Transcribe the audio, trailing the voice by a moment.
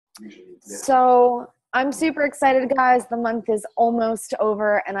So I'm super excited, guys. The month is almost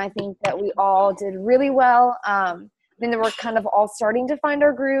over, and I think that we all did really well. I think that we're kind of all starting to find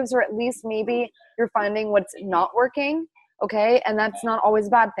our grooves, or at least maybe you're finding what's not working, okay? And that's not always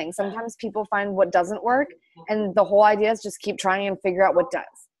a bad thing. Sometimes people find what doesn't work, and the whole idea is just keep trying and figure out what does.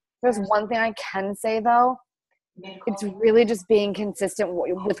 There's one thing I can say, though. It's really just being consistent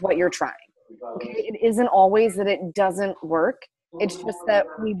with what you're trying. Okay, it isn't always that it doesn't work. It's just that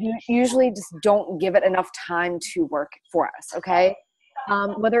we usually just don't give it enough time to work for us. Okay,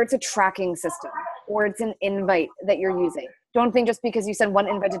 whether it's a tracking system or it's an invite that you're using. Don't think just because you send one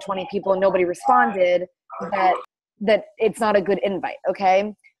invite to 20 people and nobody responded that it's not a good invite.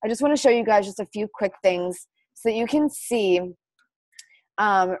 Okay, I just want to show you guys just a few quick things so that you can see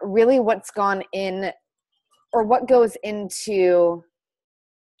really what's gone in or what goes into,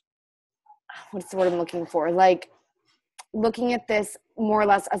 what's the word I'm looking for? Like looking at this more or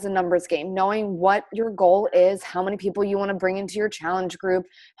less as a numbers game, knowing what your goal is, how many people you want to bring into your challenge group,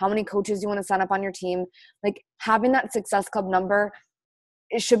 how many coaches you want to sign up on your team. Like having that Success Club number,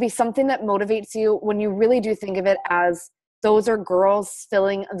 it should be something that motivates you when you really do think of it as those are girls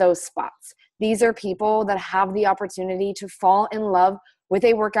filling those spots. These are people that have the opportunity to fall in love with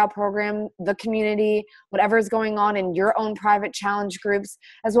a workout program, the community, whatever is going on in your own private challenge groups,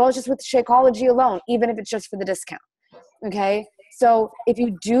 as well as just with Shakeology alone, even if it's just for the discount. Okay. So if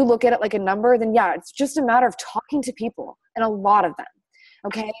you do look at it like a number, then yeah, it's just a matter of talking to people, and a lot of them.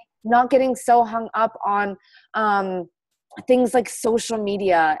 Okay. Not getting so hung up on things like social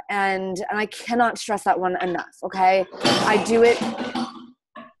media. And I cannot stress that one enough. Okay. I do it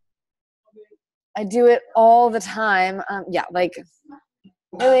all the time. Yeah. Like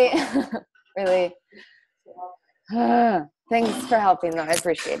really, really. Thanks for helping though. I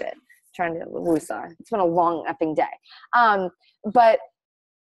appreciate it. Trying to woosah. It's been a long effing day. But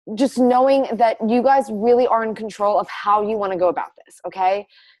just knowing that you guys really are in control of how you want to go about this, okay?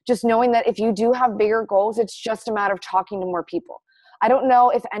 Just knowing that if you do have bigger goals, it's just a matter of talking to more people. I don't know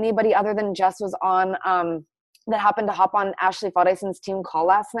if anybody other than Jess was on, that happened to hop on Ashley Faldeson's team call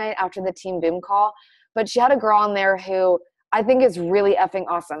last night after the Team Boom call, but she had a girl on there who I think is really effing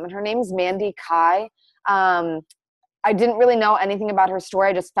awesome, and her name's Mandy Kai. I didn't really know anything about her story.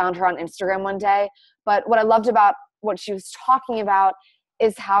 I just found her on Instagram one day. But what I loved about what she was talking about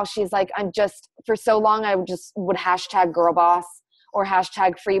is how she's like, for so long, I would hashtag girl boss or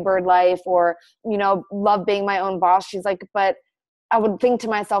hashtag freebird life or, love being my own boss. She's like, but I would think to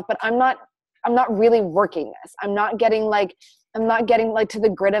myself, but I'm not really working this. I'm not getting like to the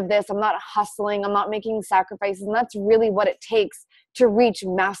grit of this. I'm not hustling. I'm not making sacrifices. And that's really what it takes to reach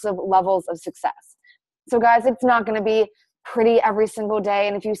massive levels of success. So guys, it's not going to be pretty every single day.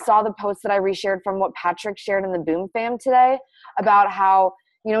 And if you saw the post that I reshared from what Patrick shared in the Boom Fam today about how,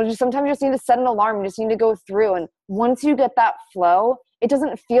 just sometimes you just need to set an alarm. You just need to go through. And once you get that flow, it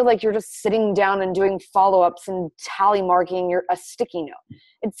doesn't feel like you're just sitting down and doing follow-ups and tally marking a sticky note.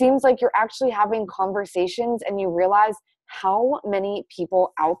 It seems like you're actually having conversations and you realize how many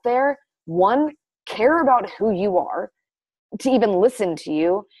people out there, one, care about who you are, to even listen to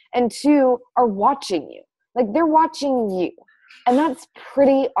you, and two, are watching you. Like they're watching you. And that's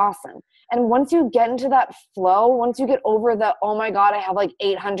pretty awesome. And once you get into that flow, once you get over the, oh my God, I have like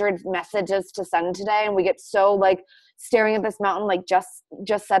 800 messages to send today, and we get so like staring at this mountain, like just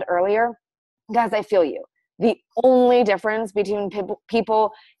said earlier, guys, I feel you. The only difference between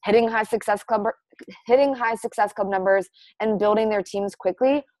people hitting high success club numbers and building their teams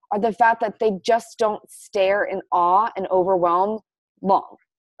quickly are the fact that they just don't stare in awe and overwhelm long.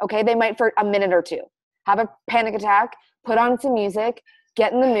 Okay, they might for a minute or two have a panic attack, put on some music,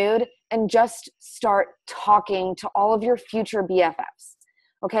 get in the mood, and just start talking to all of your future BFFs.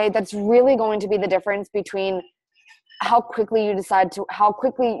 Okay, that's really going to be the difference between how quickly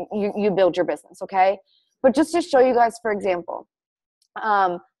you build your business. Okay, but just to show you guys, for example,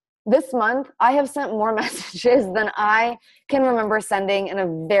 this month, I have sent more messages than I can remember sending in a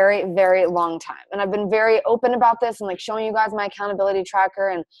very, very long time. And I've been very open about this and like showing you guys my accountability tracker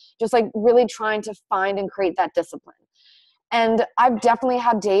and just like really trying to find and create that discipline. And I've definitely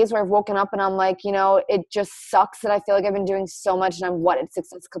had days where I've woken up and I'm like, it just sucks that I feel like I've been doing so much and I'm at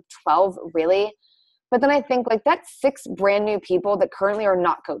Success Club 12, really? But then I think like that's 6 brand new people that currently are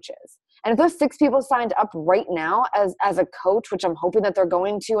not coaches. And if those 6 people signed up right now as a coach, which I'm hoping that they're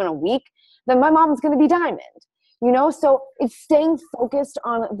going to in a week, then my mom's going to be diamond, So it's staying focused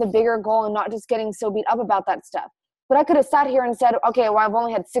on the bigger goal and not just getting so beat up about that stuff. But I could have sat here and said, okay, well, I've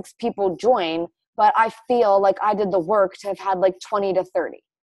only had 6 people join, but I feel like I did the work to have had like 20 to 30.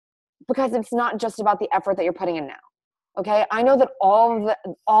 Because it's not just about the effort that you're putting in now. Okay. I know that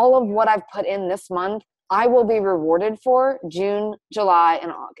all of what I've put in this month, I will be rewarded for June, July,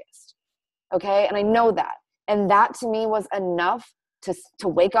 and August. Okay. And I know that. And that to me was enough to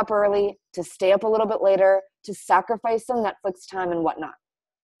wake up early, to stay up a little bit later, to sacrifice some Netflix time and whatnot.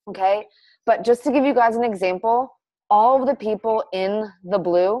 Okay. But just to give you guys an example, all of the people in the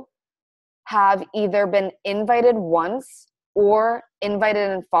blue have either been invited once or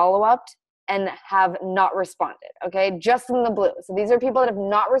invited in follow-up and have not responded. Okay. Just in the blue. So these are people that have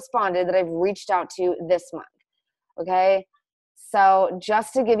not responded that I've reached out to this month. Okay. So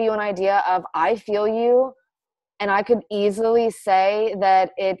just to give you an idea of, I feel you, and I could easily say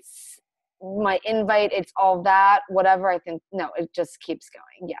that it's my invite, it's all that, whatever. I think, no, it just keeps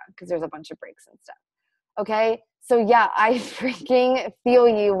going. Yeah, because there's a bunch of breaks and stuff. Okay, so yeah, I freaking feel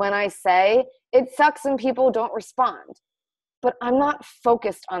you when I say it sucks when people don't respond. But I'm not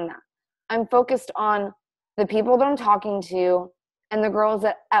focused on that. I'm focused on the people that I'm talking to and the girls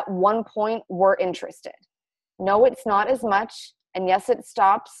that at one point were interested. No, it's not as much. And yes, it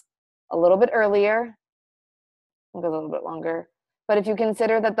stops a little bit earlier. Go a little bit longer. But if you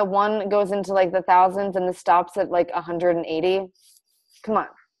consider that the one goes into like the thousands and the stops at like 180, come on.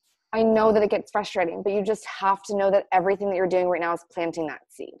 I know that it gets frustrating, but you just have to know that everything that you're doing right now is planting that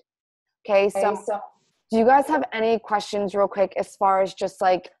seed. Okay, so do you guys have any questions real quick as far as just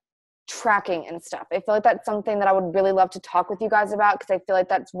like tracking and stuff? I feel like that's something that I would really love to talk with you guys about, because I feel like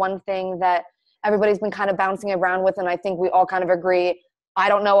that's one thing that everybody's been kind of bouncing around with, and I think we all kind of agree, I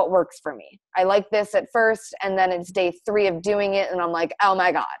don't know what works for me. I like this at first, and then it's day 3 of doing it, and I'm like, oh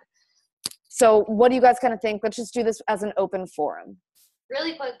my God. So what do you guys kind of think? Let's just do this as an open forum.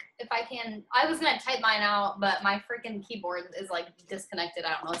 Really quick, if I can, I was going to type mine out, but my freaking keyboard is like disconnected. I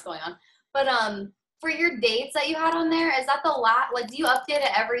don't know what's going on. But for your dates that you had on there, is that the last, like, do you update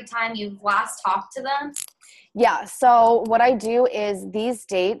it every time you've last talked to them? Yeah, so what I do is these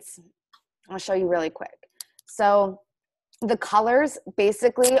dates, I'll show you really quick. So the colors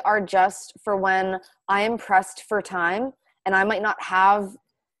basically are just for when I am pressed for time and I might not have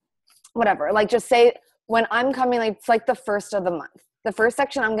whatever. Like just say when I'm coming, like it's like the first of the month. The first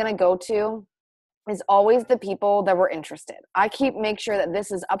section I'm going to go to is always the people that were interested. I make sure that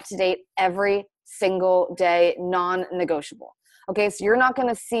this is up to date every single day, non-negotiable. Okay, so you're not going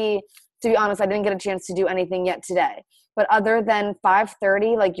to see, to be honest, I didn't get a chance to do anything yet today. But other than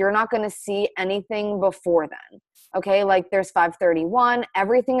 5:30, like you're not going to see anything before then. Okay, like there's 5:31.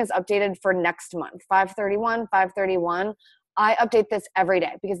 Everything is updated for next month. 5:31, 5:31. I update this every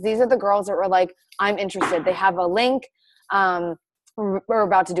day because these are the girls that were like, I'm interested. They have a link. We're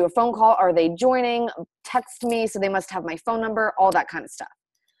about to do a phone call. Are they joining? Text me. So they must have my phone number, all that kind of stuff.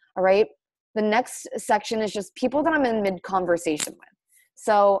 All right. The next section is just people that I'm in mid-conversation with.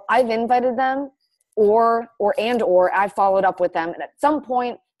 So I've invited them or I've followed up with them. And at some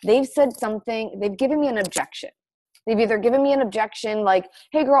point they've said something, they've given me an objection. They've either given me an objection like,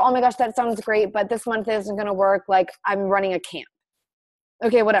 hey girl, oh my gosh, that sounds great, but this month isn't going to work. Like I'm running a camp.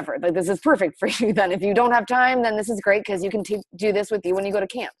 Okay, whatever. Like this is perfect for you then. If you don't have time, then this is great because you can do this with you when you go to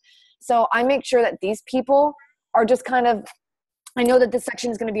camp. So I make sure that these people are just kind of, I know that this section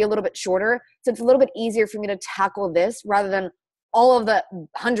is going to be a little bit shorter, so it's a little bit easier for me to tackle this rather than all of the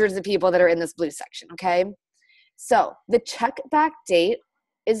hundreds of people that are in this blue section, okay? So the check back date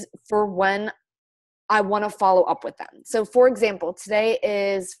is for when I want to follow up with them. So for example, today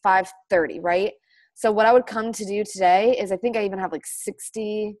is 5:30, right? So what I would come to do today is I think I even have like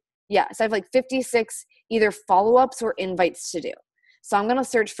 60. Yeah, so I have like 56 either follow-ups or invites to do. So I'm going to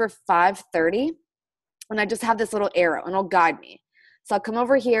search for 5:30 and I just have this little arrow and it'll guide me. So I'll come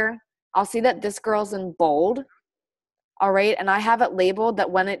over here. I'll see that this girl's in bold. All right. And I have it labeled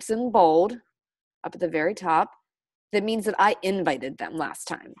that when it's in bold up at the very top, that means that I invited them last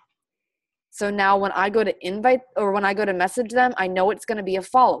time. So now when I go to invite or when I go to message them, I know it's going to be a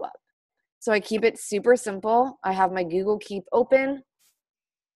follow-up. So I keep it super simple. I have my Google Keep open.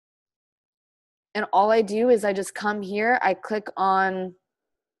 And all I do is I just come here. I click on,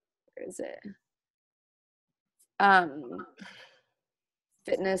 where is it?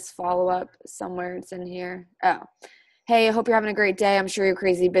 Fitness follow-up, somewhere it's in here. Oh, hey, I hope you're having a great day. I'm sure you're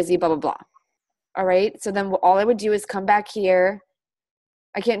crazy busy, blah, blah, blah. All right. So then all I would do is come back here.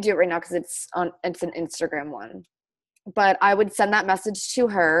 I can't do it right now because it's an Instagram one. But I would send that message to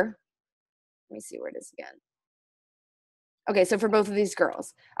her. Let me see where it is again. Okay, so for both of these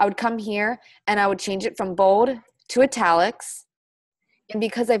girls, I would come here and I would change it from bold to italics. And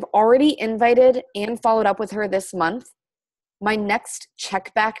because I've already invited and followed up with her this month, my next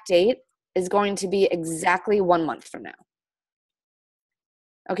check back date is going to be exactly 1 month from now.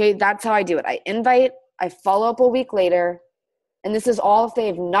 Okay, that's how I do it. I invite, I follow up a week later, and this is all if they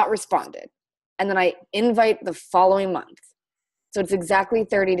have not responded. And then I invite the following month. So it's exactly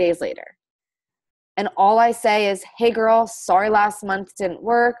 30 days later. And all I say is, hey girl, sorry last month didn't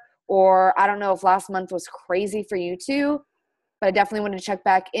work, or I don't know if last month was crazy for you too, but I definitely wanted to check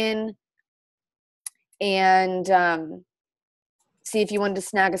back in and see if you wanted to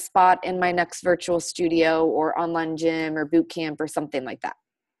snag a spot in my next virtual studio or online gym or boot camp or something like that.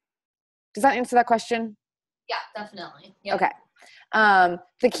 Does that answer that question? Yeah, definitely. Yep. Okay.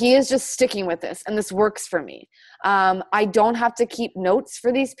 The key is just sticking with this, and this works for me. I don't have to keep notes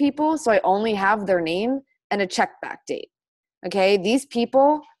for these people, so I only have their name and a check back date. Okay, these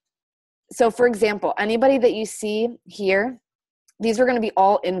people, so for example, anybody that you see here, these are going to be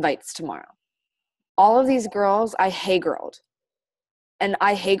all invites tomorrow. All of these girls, I hey girled, and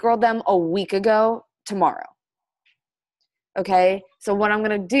I hey girled them a week ago tomorrow. Okay, so what I'm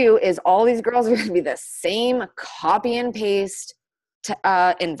going to do is all these girls are going to be the same copy and paste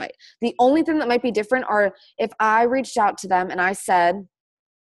invite. The only thing that might be different are if I reached out to them and I said,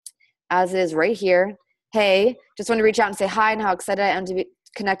 as it is right here, hey, just want to reach out and say hi and how excited I am to be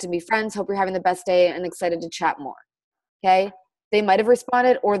connected and be friends. Hope you're having the best day and excited to chat more. Okay, they might have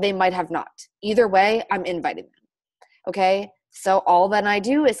responded or they might have not. Either way, I'm inviting them. Okay, so all that I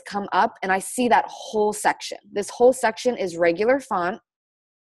do is come up and I see that whole section. This whole section is regular font,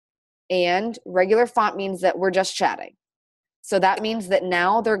 and regular font means that we're just chatting. So that means that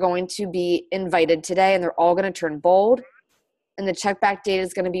now they're going to be invited today, and they're all going to turn bold, and the check back date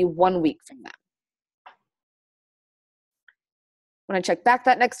is going to be 1 week from them. When I check back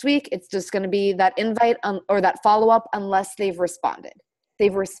that next week, it's just going to be that invite or that follow-up unless they've responded.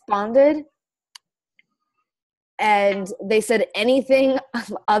 They've responded and they said anything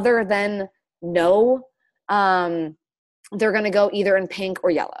other than no, they're going to go either in pink or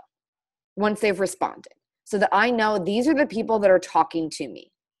yellow once they've responded. So that I know these are the people that are talking to me.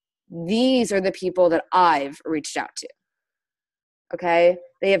 These are the people that I've reached out to. Okay?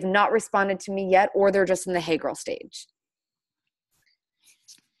 They have not responded to me yet, or they're just in the hey girl stage.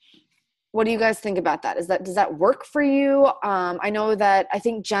 What do you guys think about that? Does that work for you? I know that I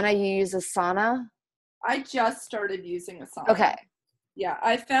think Jenna, you use Asana. I just started using Asana. Okay. Yeah,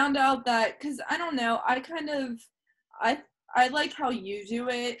 I found out that because I don't know, I like how you do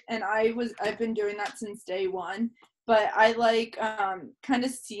it, and I've been doing that since day one. But I like kind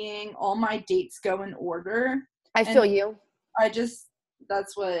of seeing all my dates go in order. I feel you.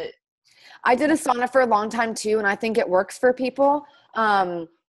 That's what I did Asana for a long time too, and I think it works for people.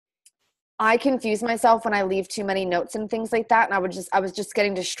 I confuse myself when I leave too many notes and things like that, and I was just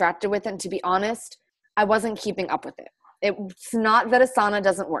getting distracted with it. And to be honest, I wasn't keeping up with it. It's not that Asana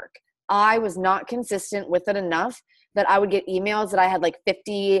doesn't work. I was not consistent with it enough that I would get emails that I had like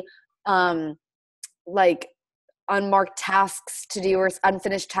 50 like unmarked tasks to do or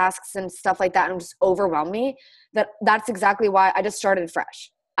unfinished tasks and stuff like that, and just overwhelm me. That's exactly why I just started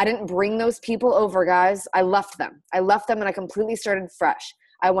fresh. I didn't bring those people over, guys. I left them and I completely started fresh.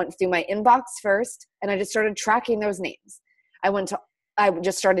 I went through my inbox first and I just started tracking those names. I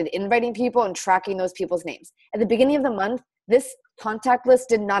just started inviting people and tracking those people's names. At the beginning of the month, this contact list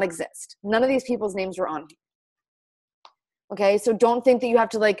did not exist. None of these people's names were on here. Okay, so don't think that you have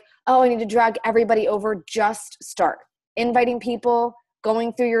to I need to drag everybody over. Just start inviting people,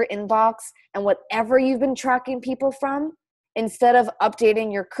 going through your inbox, and whatever you've been tracking people from, instead of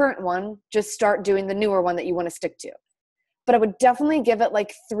updating your current one, just start doing the newer one that you want to stick to. But I would definitely give it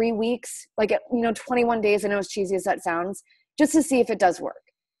 3 weeks, 21 days. I know as cheesy as that sounds, just to see if it does work.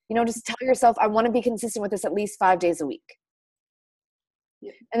 Just tell yourself, I want to be consistent with this at least 5 days a week.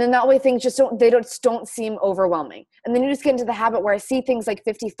 Yeah. And then that way things don't seem overwhelming. And then you just get into the habit where I see things like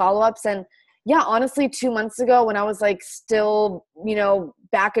 50 follow-ups. And yeah, honestly, 2 months ago when I was still,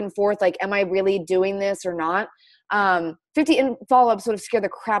 back and forth, am I really doing this or not? 50 follow-ups would have scared the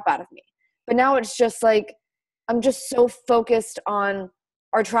crap out of me. But now it's just I'm just so focused on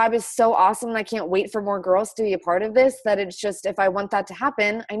our tribe is so awesome and I can't wait for more girls to be a part of this, that it's just, if I want that to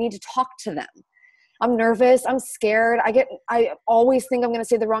happen, I need to talk to them. I'm nervous. I'm scared. I always think I'm going to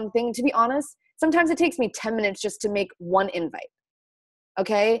say the wrong thing. To be honest, sometimes it takes me 10 minutes just to make one invite.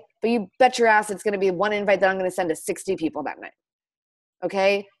 Okay. But you bet your ass it's going to be one invite that I'm going to send to 60 people that night.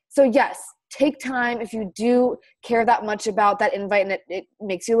 Okay. So yes, take time. If you do care that much about that invite and it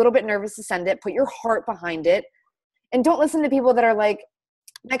makes you a little bit nervous to send it, put your heart behind it. And don't listen to people that are my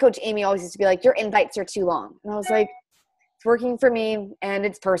coach Amy always used to be your invites are too long. And I was it's working for me and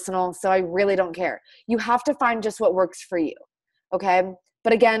it's personal, so I really don't care. You have to find just what works for you, okay?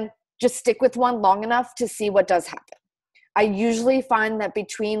 But again, just stick with one long enough to see what does happen. I usually find that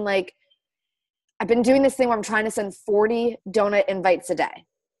between I've been doing this thing where I'm trying to send 40 donut invites a day.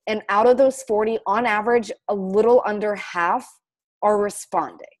 And out of those 40, on average, a little under half are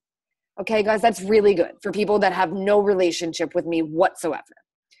responding. Okay, guys, that's really good for people that have no relationship with me whatsoever.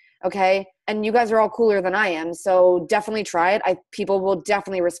 Okay, and you guys are all cooler than I am, so definitely try it. People will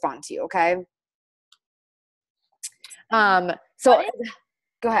definitely respond to you. Okay. So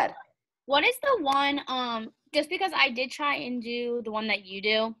go ahead. What is the one? Just because I did try and do the one that you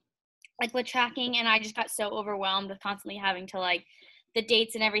do, like with tracking, and I just got so overwhelmed with constantly having to like the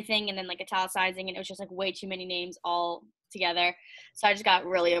dates and everything, and then like italicizing, and it was just like way too many names all together. So I just got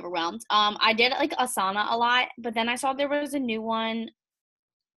really overwhelmed. I did like Asana a lot, but then I saw there was a new one.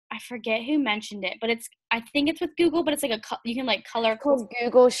 I forget who mentioned it, but I think it's with Google, but it's like you can like color. It's called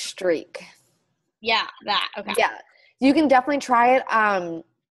Google Streak. Yeah, that. Okay. Yeah, you can definitely try it.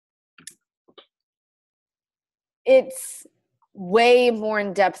 It's way more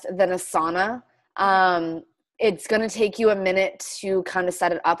in depth than Asana. It's going to take you a minute to kind of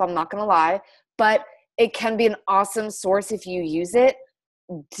set it up. I'm not going to lie, but it can be an awesome source if you use it.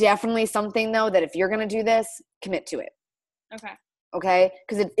 Definitely something though, that if you're going to do this, commit to it. Okay.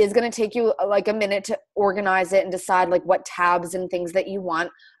 Cause it is going to take you like a minute to organize it and decide like what tabs and things that you want.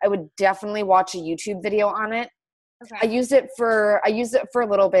 I would definitely watch a YouTube video on it. Okay. I used it for a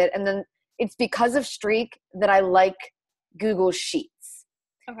little bit, and then it's because of Streak that I like Google Sheets.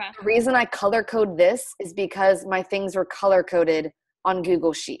 Okay. The reason I color code this is because my things were color coded on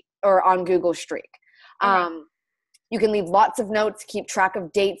Google Sheet or on Google Streak. Okay. You can leave lots of notes, keep track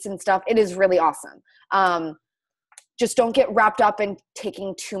of dates and stuff. It is really awesome. Just don't get wrapped up in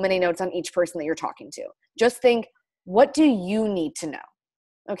taking too many notes on each person that you're talking to. Just think, what do you need to know?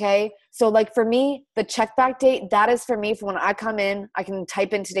 Okay. So like for me, the check back date, that is for me for when I come in, I can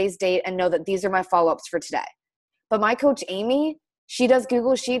type in today's date and know that these are my follow-ups for today. But my coach, Amy, she does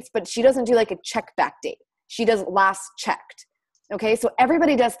Google Sheets, but she doesn't do like a check back date. She does last checked. Okay. So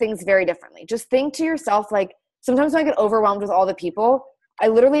everybody does things very differently. Just think to yourself, like sometimes when I get overwhelmed with all the people, I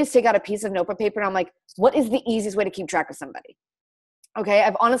literally just take out a piece of notebook paper and I'm like, what is the easiest way to keep track of somebody? Okay.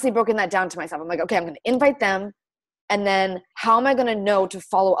 I've honestly broken that down to myself. I'm like, okay, I'm going to invite them. And then how am I going to know to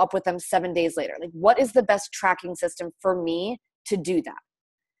follow up with them 7 days later? Like, what is the best tracking system for me to do that?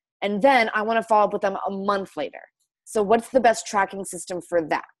 And then I want to follow up with them a month later. So what's the best tracking system for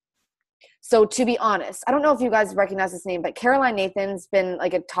that? So to be honest, I don't know if you guys recognize this name, but Caroline Nathan's been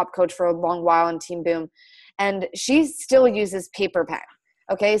like a top coach for a long while on Team Boom. And she still uses paper pen.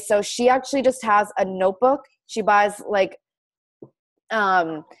 Okay. So she actually just has a notebook. She buys like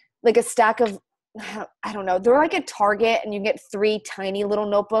a stack of, I don't know, they're like at Target, and you get 3 tiny little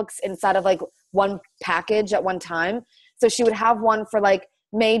notebooks inside of like one package at one time. So she would have one for like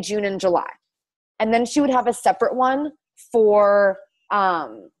May, June, and July. And then she would have a separate one for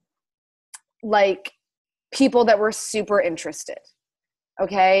like people that were super interested.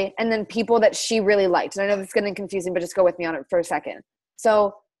 Okay. And then people that she really liked. And I know this is getting confusing, but just go with me on it for a second.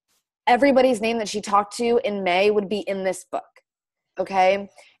 So everybody's name that she talked to in May would be in this book. Okay.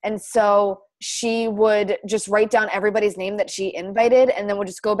 And so she would just write down everybody's name that she invited, and then would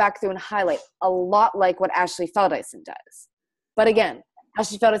just go back through and highlight, a lot like what Ashley Feldeisen does. But again,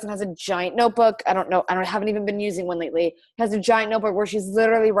 Ashley Feldeisen has a giant notebook. I haven't even been using one lately. Has a giant notebook where she's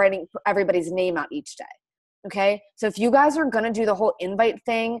literally writing everybody's name out each day. Okay. So if you guys are going to do the whole invite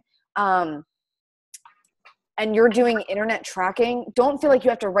thing, and you're doing internet tracking, don't feel like you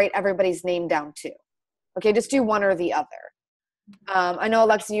have to write everybody's name down too. Okay. Just do one or the other. I know,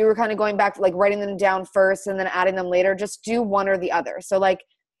 Alexa, you were kind of going back to like writing them down first and then adding them later. Just do one or the other. So like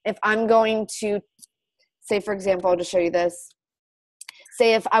if I'm going to say, for example, I'll just show you this.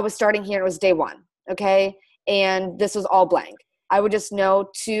 Say if I was starting here, it was day 1. Okay. And this was all blank. I would just know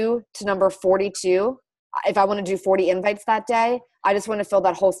 2 to number 42. If I want to do 40 invites that day, I just want to fill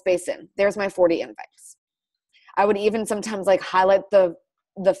that whole space in. There's my 40 invites. I would even sometimes like highlight the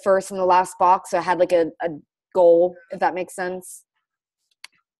first and the last box. So I had like a goal, if that makes sense.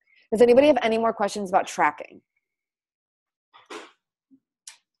 Does anybody have any more questions about tracking?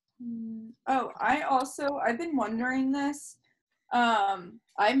 Oh, I've been wondering this.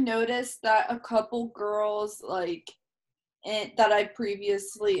 I've noticed that a couple girls that I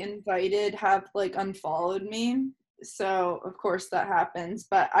previously invited have like unfollowed me. So of course that happens,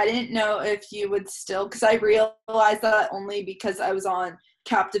 but I didn't know if you would still, because I realized that only because I was on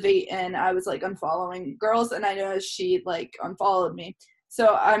Captivate and I was like unfollowing girls, and I noticed she like unfollowed me.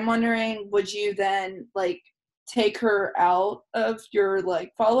 So I'm wondering, would you then like take her out of your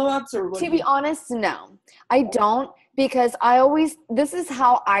like follow-ups, or what To do be you- honest, no, I don't, because this is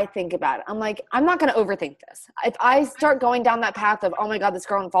how I think about it. I'm like, I'm not going to overthink this. If I start going down that path of, oh my God, this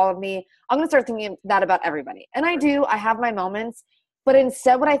girl unfollowed me, I'm going to start thinking that about everybody. And I have my moments, but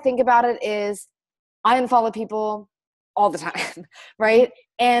instead what I think about it is I unfollow people all the time, right?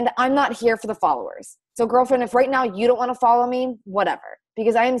 And I'm not here for the followers. So girlfriend, if right now you don't want to follow me, whatever,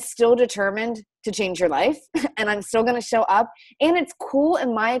 because I am still determined to change your life and I'm still going to show up. And it's cool,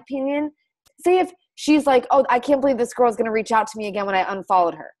 in my opinion. Say if she's like, oh, I can't believe this girl is going to reach out to me again when I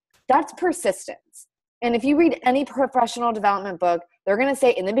unfollowed her. That's persistence. And if you read any professional development book, they're going to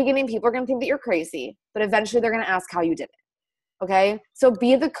say in the beginning, people are going to think that you're crazy, but eventually they're going to ask how you did it. Okay. So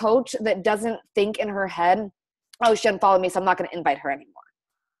be the coach that doesn't think in her head, oh, she unfollowed me, so I'm not going to invite her anymore.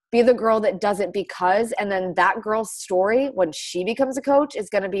 Be the girl that does it because, and then that girl's story when she becomes a coach is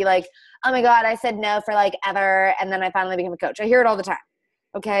going to be like, oh my God, I said no for like ever. And then I finally became a coach. I hear it all the time.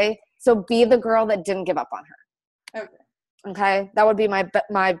 Okay. So be the girl that didn't give up on her. Okay. Okay. That would be my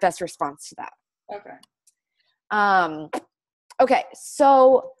best response to that. Okay. Okay.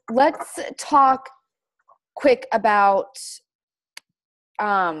 So let's talk quick about,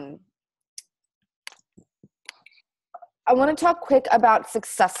 I want to talk quick about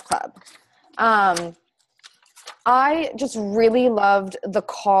Success Club. I just really loved the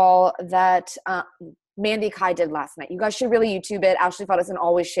call that Mandy Kai did last night. You guys should really YouTube it. Ashley Foddison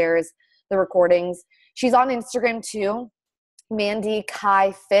always shares the recordings. She's on Instagram too. Mandy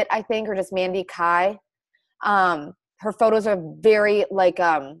Kai Fit, I think, or just Mandy Kai. Her photos are very like,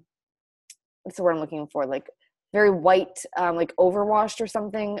 what's the word I'm looking for? Like very white, like overwashed or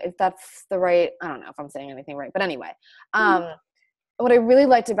something, if that's the right, I don't know if I'm saying anything right, but anyway. What I really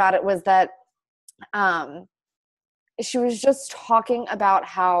liked about it was that she was just talking about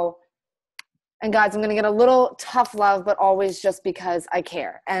how, and guys, I'm going to get a little tough love, but always just because I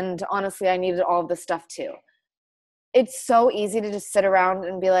care. And honestly, I needed all of this stuff too. It's so easy to just sit around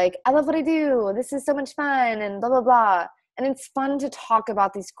and be like, I love what I do. This is so much fun and blah, blah, blah. And it's fun to talk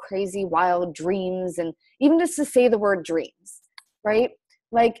about these crazy, wild dreams and even just to say the word dreams, right?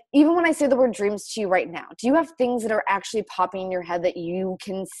 Like, even when I say the word dreams to you right now, do you have things that are actually popping in your head that you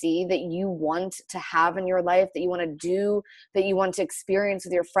can see, that you want to have in your life, that you want to do, that you want to experience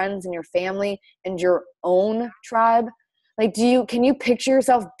with your friends and your family and your own tribe? Like, can you picture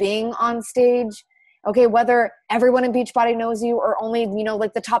yourself being on stage? Okay, whether everyone in Beachbody knows you or only,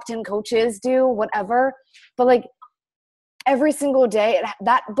 like the top 10 coaches do, whatever. But like every single day,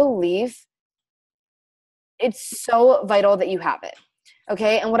 that belief, it's so vital that you have it.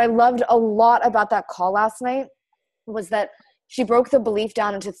 Okay, and what I loved a lot about that call last night was that she broke the belief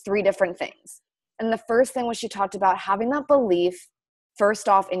down into 3 different things. And the first thing was she talked about having that belief first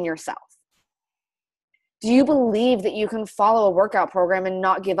off in yourself. Do you believe that you can follow a workout program and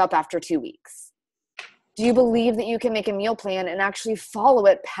not give up after 2 weeks? Do you believe that you can make a meal plan and actually follow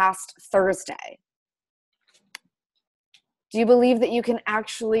it past Thursday? Do you believe that you can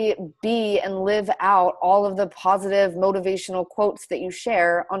actually be and live out all of the positive motivational quotes that you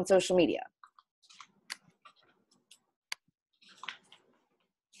share on social media?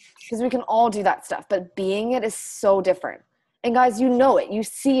 Because we can all do that stuff, but being it is so different. And guys, you know it, you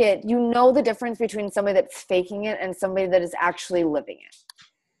see it, you know the difference between somebody that's faking it and somebody that is actually living it.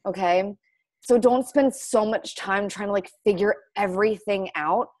 Okay? So don't spend so much time trying to like figure everything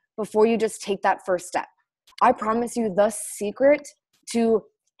out before you just take that first step. I promise you the secret to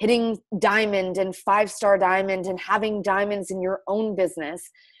hitting diamond and 5-star diamond and having diamonds in your own business.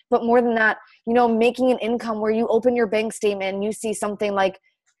 But more than that, making an income where you open your bank statement and you see something like,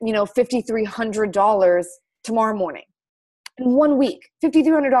 $5,300 tomorrow morning. In 1 week,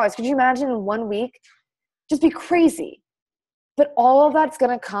 $5,300. Could you imagine in 1 week? Just be crazy. But all of that's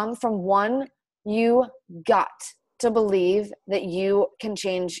going to come from one, you got to believe that you can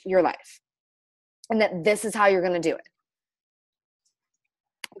change your life and that this is how you're going to do it.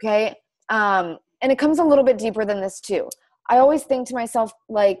 Okay. And it comes a little bit deeper than this too. I always think to myself,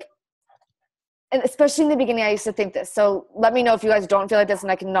 like, and especially in the beginning, I used to think this. So let me know if you guys don't feel like this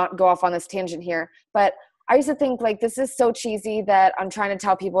and I cannot go off on this tangent here. But I used to think like, this is so cheesy that I'm trying to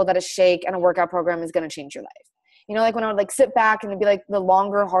tell people that a shake and a workout program is going to change your life. Like when I would like sit back and it'd be like the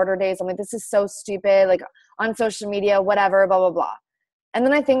longer, harder days, I'm like, this is so stupid, like on social media, whatever, blah, blah, blah. And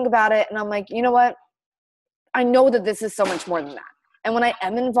then I think about it and I'm like, you know what? I know that this is so much more than that. And when I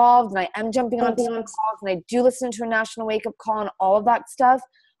am involved and I am jumping on phone calls and I do listen to a national wake-up call and all of that stuff,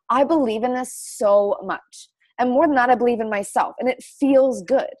 I believe in this so much. And more than that, I believe in myself and it feels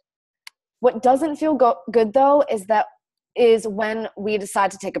good. What doesn't feel good though is when we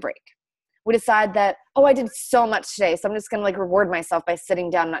decide to take a break. we decide that, oh, I did so much today, so I'm just going to like reward myself by sitting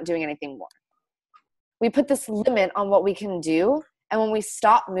down and not doing anything more. We put this limit on what we can do. And when we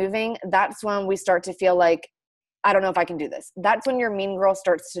stop moving, that's when we start to feel like, I don't know if I can do this. That's when your mean girl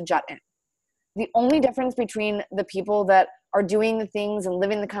starts to jut in. The only difference between the people that are doing the things and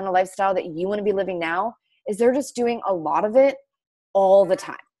living the kind of lifestyle that you want to be living now is they're just doing a lot of it all the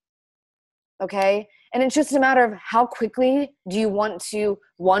time. Okay? And it's just a matter of how quickly do you want to,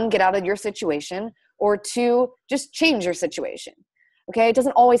 one, get out of your situation, or two, just change your situation. Okay? It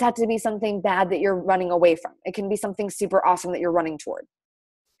doesn't always have to be something bad that you're running away from. It can be something super awesome that you're running toward.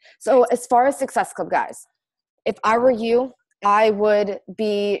 So as far as Success Club, guys, if I were you, I would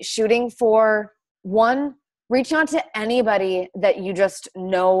be shooting for, one, reach out to anybody that you just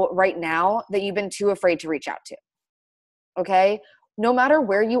know right now that you've been too afraid to reach out to. Okay? No matter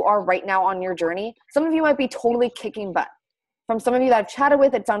where you are right now on your journey, some of you might be totally kicking butt. From some of you that I've chatted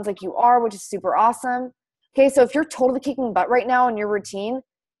with, it sounds like you are, which is super awesome. Okay, so if you're totally kicking butt right now in your routine,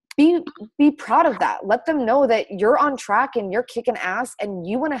 be proud of that. Let them know that you're on track and you're kicking ass and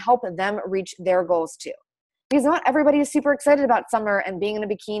you want to help them reach their goals too. Because not everybody is super excited about summer and being in a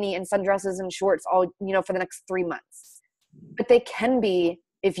bikini and sundresses and shorts all, for the next 3 months. But they can be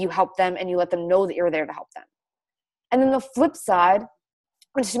if you help them and you let them know that you're there to help them. And then the flip side,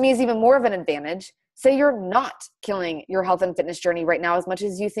 which to me is even more of an advantage, say you're not killing your health and fitness journey right now as much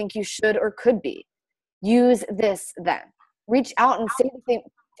as you think you should or could be. Use this then. Reach out and say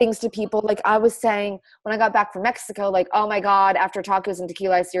things to people like I was saying when I got back from Mexico, like, oh my God, after tacos and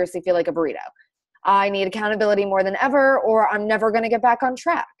tequila, I seriously feel like a burrito. I need accountability more than ever, or I'm never going to get back on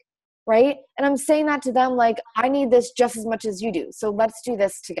track, right? And I'm saying that to them like, I need this just as much as you do. So let's do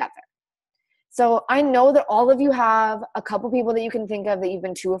this together. So I know that all of you have a couple people that you can think of that you've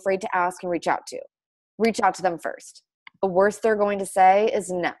been too afraid to ask and reach out to. Reach out to them first. The worst they're going to say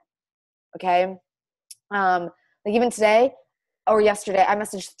is no, okay? Like even today or yesterday, I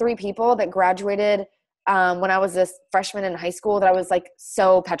messaged 3 people that graduated when I was a freshman in high school that I was like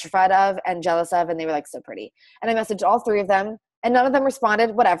so petrified of and jealous of, and they were like so pretty. And I messaged all 3 of them and none of them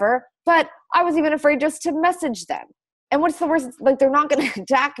responded, whatever. But I was even afraid just to message them. And what's the worst? Like they're not going to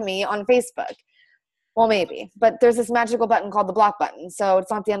attack me on Facebook. Well, maybe, but there's this magical button called the block button. So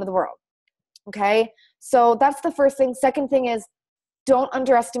it's not the end of the world. Okay. So that's the first thing. Second thing is don't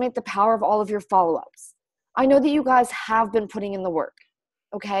underestimate the power of all of your follow-ups. I know that you guys have been putting in the work.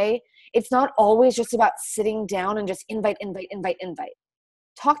 Okay. It's not always just about sitting down and just invite.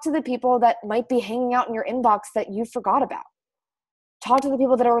 Talk to the people that might be hanging out in your inbox that you forgot about. Talk to the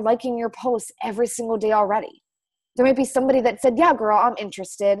people that are liking your posts every single day already. There might be somebody that said, yeah, girl, I'm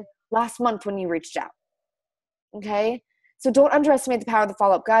interested last month when you reached out. Okay. So don't underestimate the power of the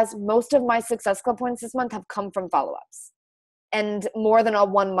follow-up. Guys, most of my Success Club points this month have come from follow-ups and more than a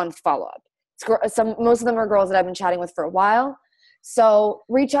 1-month follow-up. Most of them are girls that I've been chatting with for a while. So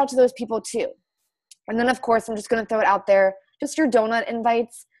reach out to those people too. And then of course, I'm just going to throw it out there. Just your donut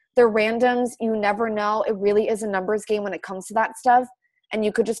invites. They're randoms. You never know. It really is a numbers game when it comes to that stuff. And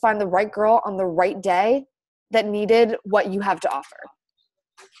you could just find the right girl on the right day that needed what you have to offer.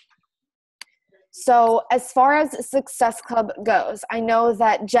 So as far as Success Club goes, I know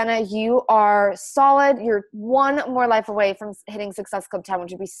that Jenna, you are solid. You're 1 more life away from hitting Success Club 10,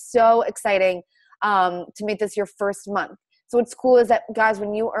 which would be so exciting to make this your first month. So what's cool is that, guys,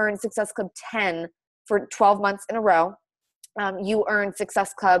 when you earn Success Club 10 for 12 months in a row, you earn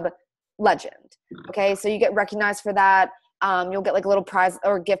Success Club Legend. Okay, so you get recognized for that. You'll get like a little prize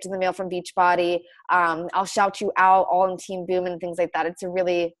or gift in the mail from Beachbody. I'll shout you out all in Team Boom and things like that. It's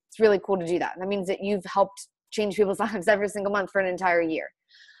really cool to do that. That means that you've helped change people's lives every single month for an entire year.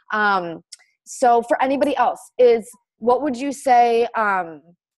 So for anybody else, what would you say,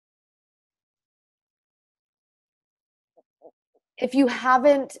 if you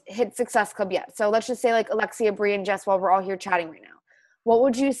haven't hit Success Club yet? So let's just say like Alexia, Bree, and Jess, while we're all here chatting right now, what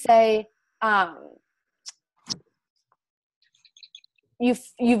would you say,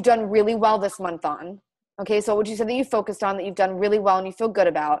 you've done really well this month on? Okay, so what would you say that you focused on that you've done really well and you feel good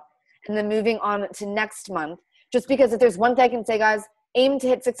about? And then moving on to next month, just because if there's one thing I can say, guys, aim to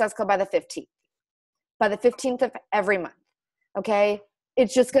hit Success Club by the 15th. By the 15th of every month, okay?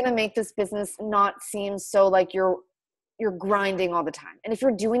 It's just going to make this business not seem so like you're grinding all the time. And if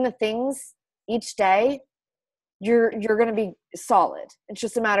you're doing the things each day, you're going to be solid. It's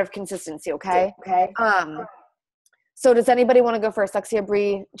just a matter of consistency, okay? Okay. So does anybody want to go first? Lexia,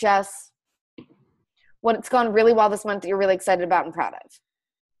 Bree, Jess? What's gone really well this month that you're really excited about and proud of?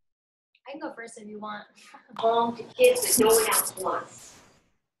 I can go first if you want. To kids that no one else wants.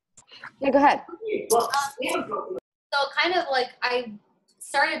 Yeah, go ahead. So kind of like I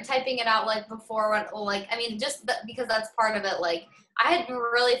started typing it out like before when, like, I mean, because that's part of it. Like, I had to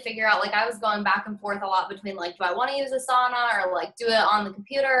really figure out, like, I was going back and forth a lot between, like, do I want to use Asana or, like, do it on the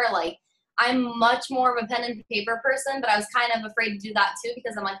computer? Like, I'm much more of a pen and paper person, but I was kind of afraid to do that too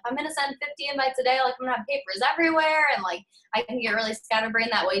because I'm like, if I'm going to send 50 invites a day, like, I'm going to have papers everywhere. And, like, I can get really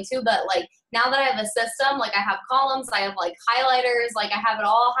scatterbrained that way too. But, like, now that I have a system, like, I have columns, I have, like, highlighters, like, I have it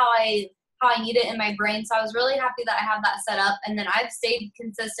all how I need it in my brain. So I was really happy that I have that set up. And then I've stayed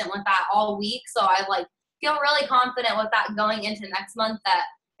consistent with that all week. So I, like, feel really confident with that going into next month, that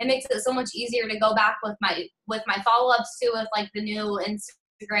it makes it so much easier to go back with my follow-ups too, with, like, the new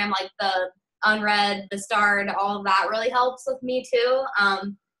Instagram, like the unread, the starred, all of that really helps with me too.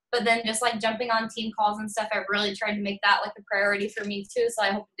 But then just, like, jumping on team calls and stuff, I've really tried to make that, like, a priority for me too. So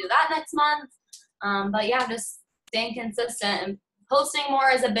I hope to do that next month. But yeah, just staying consistent and posting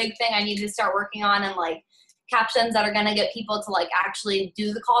more is a big thing I need to start working on, and, like, captions that are going to get people to, like, actually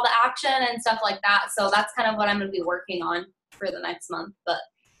do the call to action and stuff like that. So that's kind of what I'm going to be working on for the next month. But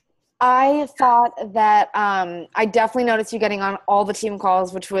I thought that I definitely noticed you getting on all the team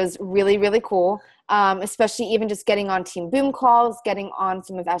calls, which was really, really cool. Especially even just getting on Team Boom calls, getting on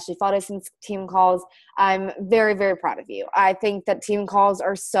some of Ashley Faldison's team calls. I'm very, very proud of you. I think that team calls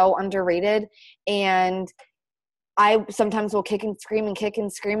are so underrated, and I sometimes will kick and scream.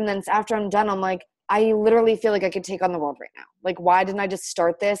 And then after I'm done, I'm like, I literally feel like I could take on the world right now. Like, why didn't I just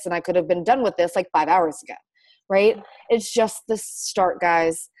start this? And I could have been done with this like 5 hours ago, right? It's just the start,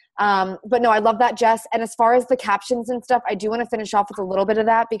 guys. But no, I love that, Jess. And as far as the captions and stuff, I do want to finish off with a little bit of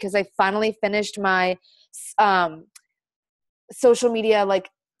that because I finally finished my social media, like,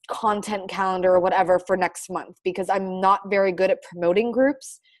 content calendar or whatever for next month, because I'm not very good at promoting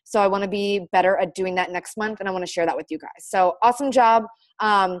groups. So I want to be better at doing that next month, and I want to share that with you guys. So awesome job.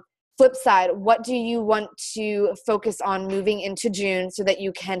 Flip side, what do you want to focus on moving into June so that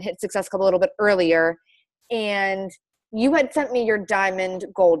you can hit Success Club a little bit earlier? And you had sent me your diamond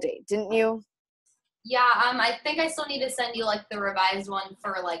goal date, didn't you? yeah, I think I still need to send you, like, the revised one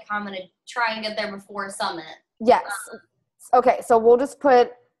for, like, how I'm going to try and get there before Summit. Yes. Okay, so we'll just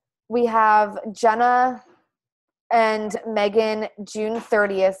we have Jenna and Megan June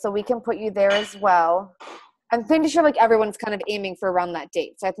 30th, so we can put you there as well. I'm pretty sure, like, everyone's kind of aiming for around that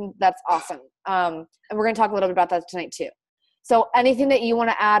date, so I think that's awesome. And we're going to talk a little bit about that tonight too. So anything that you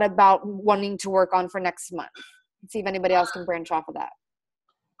want to add about wanting to work on for next month? Let's see if anybody else can branch off of that.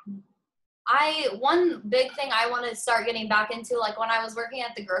 One big thing I want to start getting back into, like, when I was working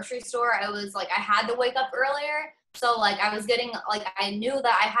at the grocery store, I was, like, I had to wake up earlier. So, like, I was getting, like, I knew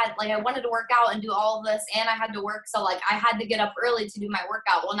that I had, like, I wanted to work out and do all of this, and I had to work. So, like, I had to get up early to do my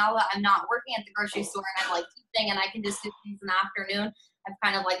workout. Well, now that I'm not working at the grocery store and I'm, like, teaching and I can just do things in the afternoon, I've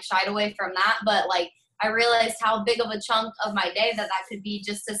kind of, like, shied away from that. But, like, I realized how big of a chunk of my day that could be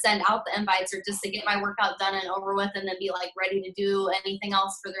just to send out the invites or just to get my workout done and over with, and then be, like, ready to do anything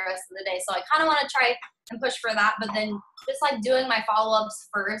else for the rest of the day. So I kind of want to try and push for that, but then just, like, doing my follow-ups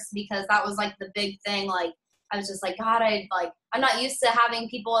first, because that was, like, the big thing. Like, I was just like, God, I'm not used to having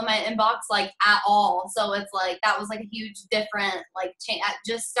people in my inbox, like, at all. So it's like, that was, like, a huge different, like, change.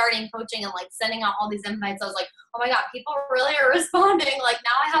 Just starting coaching and, like, sending out all these invites, I was like, oh my God, people really are responding. Like,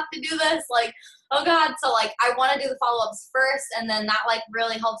 now I have to do this. Like, oh God. So, like, I want to do the follow-ups first, and then that, like,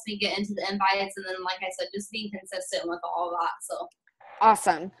 really helps me get into the invites. And then, like I said, just being consistent with all that. So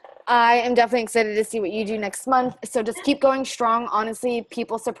Awesome. I am definitely excited to see what you do next month. So just keep going strong. Honestly,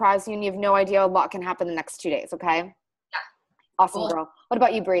 people surprise you and you have no idea a lot can happen the next 2 days, okay? yeah. Awesome, Cool. girl. What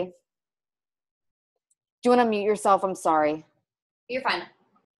about you, Bree? Do you want to mute yourself? I'm sorry. You're fine.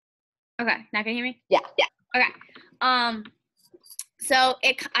 Okay, now can you hear me? Yeah. Okay. So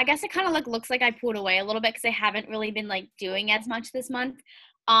I guess it kind of, like, looks like I pulled away a little bit because I haven't really been, like, doing as much this month.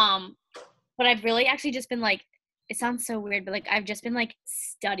 But I've really actually just been, like, it sounds so weird, but, like, I've just been, like,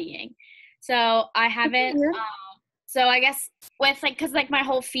 studying. So I haven't, so I guess with, like, cause, like, my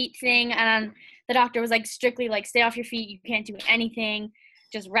whole feet thing, and the doctor was, like, strictly, like, stay off your feet. You can't do anything.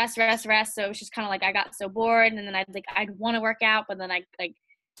 Just rest. So it was just kind of like, I got so bored, and then I'd want to work out, but then I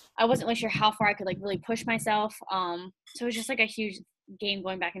wasn't really sure how far I could, like, really push myself. So it was just, like, a huge game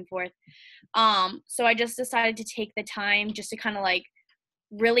going back and forth. So I just decided to take the time just to kind of, like,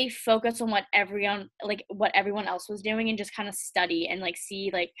 really focus on what everyone else was doing, and just kind of study and, like, see,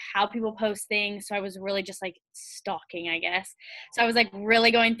 like, how people post things. So I was really just, like, stalking, I guess. So I was, like,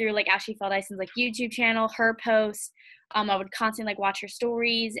 really going through, like, Ashley Faldison's, like, YouTube channel, her posts. I would constantly, like, watch her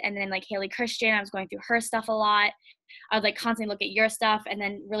stories, and then, like, Haley Christian, I was going through her stuff a lot. I would, like, constantly look at your stuff, and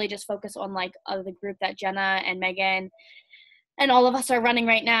then really just focus on, like, the group that Jenna and Megan and all of us are running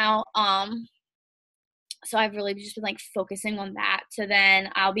right now. So I've really just been like focusing on that. So then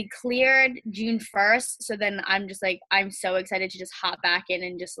I'll be cleared June 1st. So then I'm just like, I'm so excited to just hop back in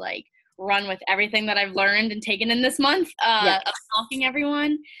and just like run with everything that I've learned and taken in this month Yes. of stalking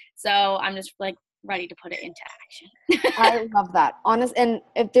everyone. So I'm just like ready to put it into action. I love that. Honest, and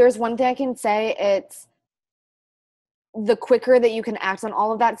if there's one thing I can say, it's the quicker that you can act on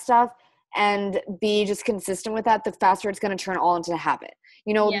all of that stuff and be just consistent with that, the faster it's going to turn all into a habit.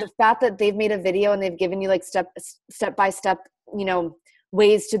 You know, Yeah. the fact that they've made a video and they've given you like step by step, you know,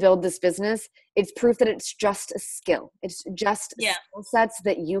 ways to build this business, it's proof that it's just a skill. It's just skill sets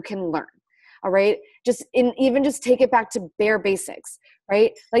that you can learn. All right. Even just take it back to bare basics,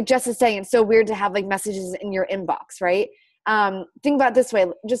 right? Like Jess is saying, it's so weird to have like messages in your inbox, right? Think about it this way,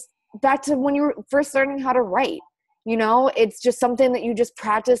 just back to when you were first learning how to write. You know, it's just something that you just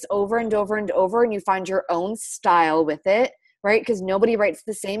practice over and over and over, and you find your own style with it, right? Because nobody writes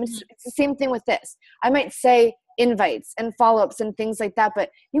the same. It's the same thing with this. I might say invites and follow-ups and things like that,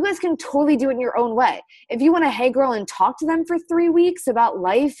 but you guys can totally do it in your own way. If you want to hey girl and talk to them for 3 weeks about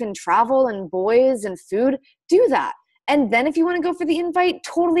life and travel and boys and food, do that. And then if you want to go for the invite,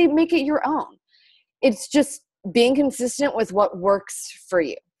 totally make it your own. It's just being consistent with what works for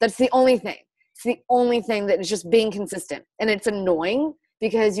you. That's the only thing. It's the only thing that is just being consistent. And it's annoying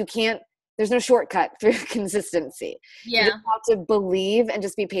because there's no shortcut through consistency. Yeah. You just have to believe and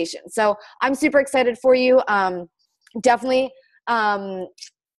just be patient. So I'm super excited for you. Definitely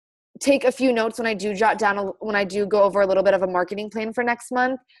take a few notes when I do when I do go over a little bit of a marketing plan for next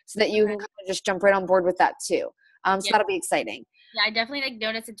month so that you can kind of just jump right on board with that too. So that'll be exciting. Yeah, I definitely like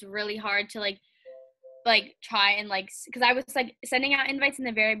noticed it's really hard to like try and like, because I was like sending out invites in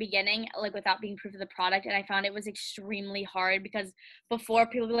the very beginning like without being proof of the product, and I found it was extremely hard because before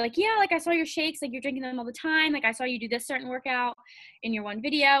people would be like, yeah, like I saw your shakes, like you're drinking them all the time, like I saw you do this certain workout in your one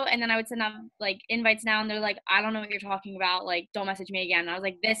video, and then I would send out like invites now and they're like, I don't know what you're talking about, like don't message me again. And I was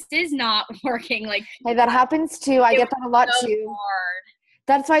like, this is not working. Like, hey, that happens too. I get that a lot so too. hard.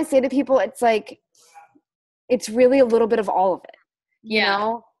 That's why I say to people, it's like it's really a little bit of all of it. You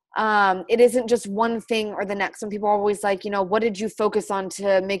know? It isn't just one thing or the next. When people are always like, you know, what did you focus on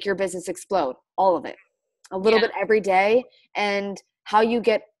to make your business explode? All of it, a little bit every day. And how you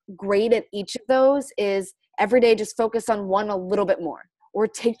get great at each of those is every day, just focus on one a little bit more, or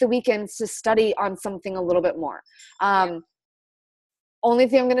take the weekends to study on something a little bit more. Only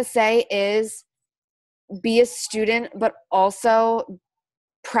thing I'm going to say is be a student, but also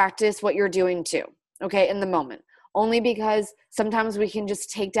practice what you're doing too. Okay. In the moment. Only because sometimes we can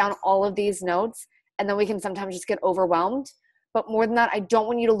just take down all of these notes and then we can sometimes just get overwhelmed. But more than that, I don't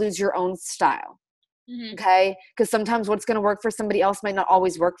want you to lose your own style. Okay? Because sometimes what's going to work for somebody else might not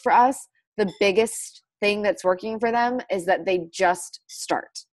always work for us. The biggest thing that's working for them is that they just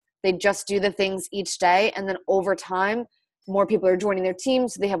start. They just do the things each day. And then over time, more people are joining their team,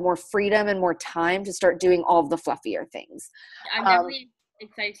 so they have more freedom and more time to start doing all of the fluffier things. I'm definitely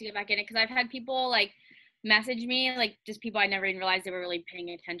excited to get back in it because I've had people like message me, like just people I never even realized they were really paying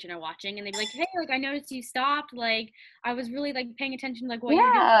attention or watching, and they'd be like, hey, like I noticed you stopped, like I was really like paying attention to like what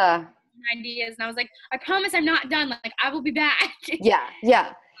you're doing, ideas, and I was like, I promise I'm not done, like I will be back.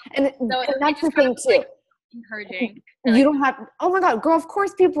 And so that's the thing too, like, encouraging. You don't have, oh my God, girl, of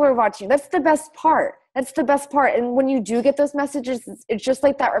course people are watching. That's the best part. And when you do get those messages, it's just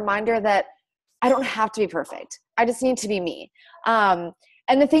like that reminder that I don't have to be perfect. I just need to be me.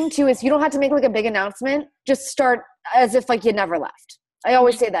 And the thing too is you don't have to make like a big announcement. Just start as if like you never left. I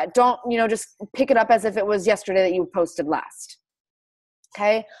always say that. Don't, just pick it up as if it was yesterday that you posted last.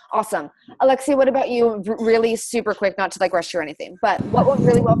 Okay. Awesome. Alexia, what about you? Really super quick, not to like rush you or anything, but what went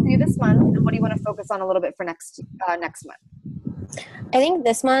really well for you this month? And what do you want to focus on a little bit for next month? I think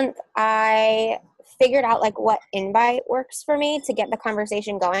this month I figured out like what invite works for me to get the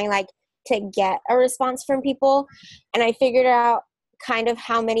conversation going, like to get a response from people. And I figured out kind of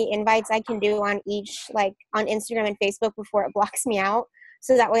how many invites I can do on each, like on Instagram and Facebook before it blocks me out.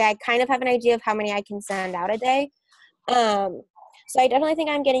 So that way I kind of have an idea of how many I can send out a day. So I definitely think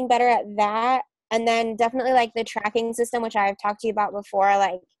I'm getting better at that. And then definitely like the tracking system, which I've talked to you about before,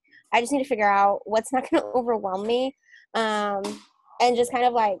 like I just need to figure out what's not going to overwhelm me. And just kind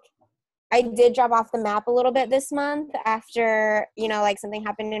of like, I did drop off the map a little bit this month after, like something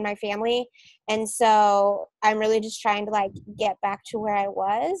happened in my family. And so I'm really just trying to like get back to where I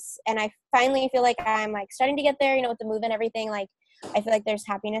was. And I finally feel like I'm like starting to get there, with the move and everything. Like I feel like there's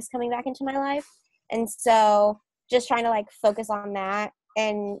happiness coming back into my life. And so just trying to like focus on that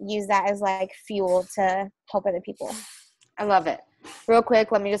and use that as like fuel to help other people. I love it. Real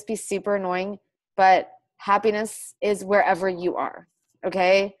quick, let me just be super annoying, but happiness is wherever you are.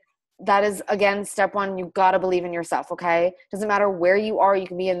 Okay. that is, again, step one. You got to believe in yourself. Okay. Doesn't matter where you are. You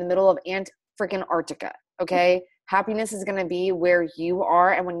can be in the middle of Antarctica. Okay. Happiness is going to be where you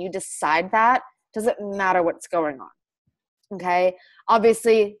are. And when you decide that, doesn't matter what's going on. Okay.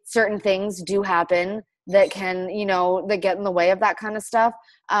 Obviously certain things do happen that can, that get in the way of that kind of stuff.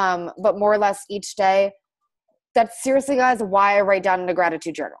 But more or less each day, that's seriously, guys, why I write down in a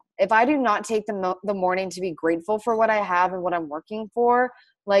gratitude journal. If I do not take the morning to be grateful for what I have and what I'm working for,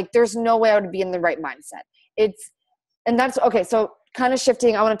 like, there's no way I would be in the right mindset. And that's okay. So kind of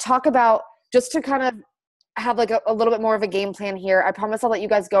shifting, I want to talk about, just to kind of have like a little bit more of a game plan here. I promise I'll let you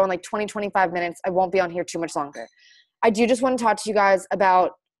guys go in like 20, 25 minutes. I won't be on here too much longer. I do just want to talk to you guys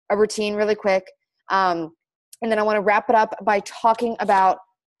about a routine really quick. And then I want to wrap it up by talking about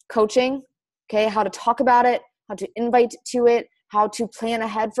coaching, okay, how to talk about it, how to invite to it, how to plan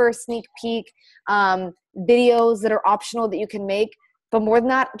ahead for a sneak peek, videos that are optional that you can make. But more than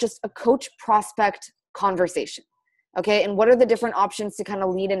that, just a coach prospect conversation, okay? And what are the different options to kind of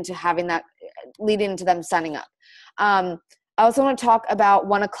lead into them signing up? I also want to talk about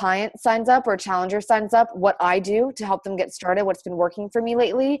when a client signs up or a challenger signs up, what I do to help them get started, what's been working for me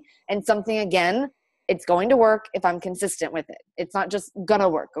lately, and something, again, it's going to work if I'm consistent with it. It's not just gonna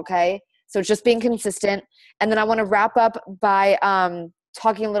work, okay? So it's just being consistent. And then I want to wrap up by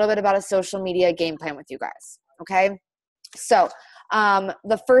talking a little bit about a social media game plan with you guys, okay? So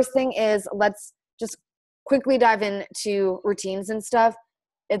the first thing is, let's just quickly dive into routines and stuff.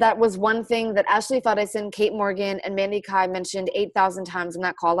 That was one thing that Ashley Feldison, Kate Morgan, and Mandy Kai mentioned 8,000 times in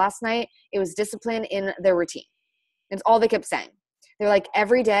that call last night. It was discipline in their routine. It's all they kept saying. They're like,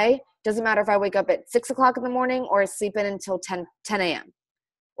 every day, doesn't matter if I wake up at 6 o'clock in the morning or I sleep in until 10 a.m.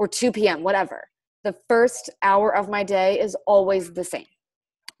 or 2 p.m., whatever. The first hour of my day is always the same.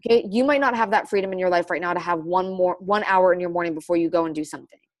 Okay, you might not have that freedom in your life right now to have 1 hour in your morning before you go and do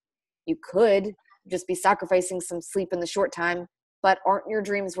something. You could just be sacrificing some sleep in the short time, but aren't your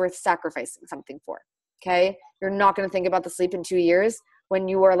dreams worth sacrificing something for? Okay, you're not going to think about the sleep in 2 years when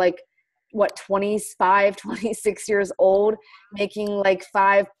you are like, 25, 26 years old, making like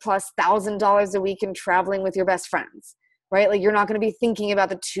 $5,000+ a week and traveling with your best friends, right? Like, you're not going to be thinking about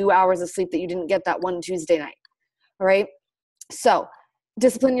the 2 hours of sleep that you didn't get that one Tuesday night. All right. So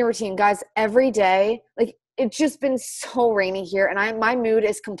discipline your routine, guys, every day. Like, it's just been so rainy here, and my mood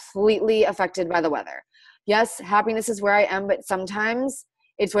is completely affected by the weather. Yes, happiness is where I am, but sometimes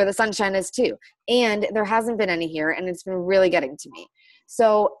it's where the sunshine is too. And there hasn't been any here, and it's been really getting to me.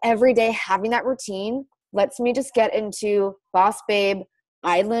 So every day having that routine lets me just get into boss babe,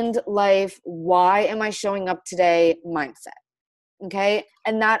 island life, why am I showing up today mindset. Okay.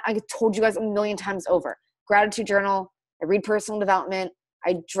 And that I told you guys a million times over. Gratitude journal. I read personal development.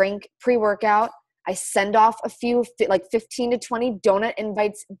 I drink pre-workout. I send off a few, like 15 to 20 donut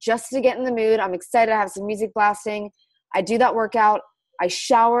invites just to get in the mood. I'm excited. I have some music blasting. I do that workout. I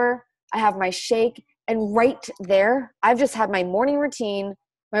shower. I have my shake. And right there, I've just had my morning routine,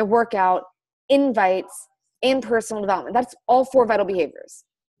 my workout, invites, and personal development. That's all 4 vital behaviors.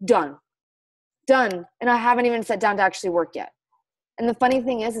 Done. And I haven't even sat down to actually work yet. And the funny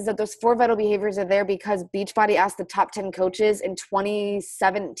thing is that those 4 vital behaviors are there because Beachbody asked the top 10 coaches in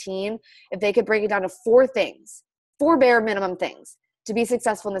 2017 if they could break it down to 4 things, 4 bare minimum things to be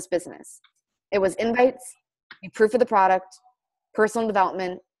successful in this business. It was invites, be proof of the product, personal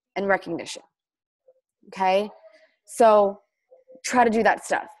development, and recognition. Okay. So try to do that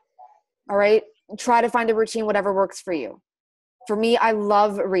stuff. All right. Try to find a routine, whatever works for you. For me, I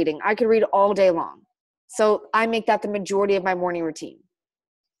love reading. I could read all day long. So I make that the majority of my morning routine.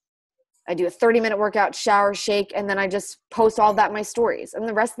 I do a 30-minute workout, shower, shake, and then I just post all that in my stories. And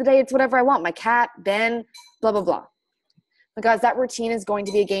the rest of the day, it's whatever I want. My cat, Ben, blah, blah, blah. But guys, that routine is going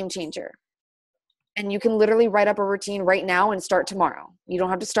to be a game changer. And you can literally write up a routine right now and start tomorrow. You don't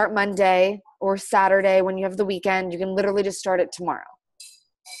have to start Monday or Saturday when you have the weekend. You can literally just start it tomorrow.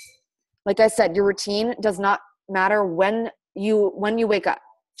 Like I said, your routine does not matter when you wake up.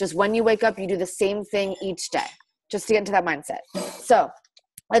 Just when you wake up, you do the same thing each day just to get into that mindset. So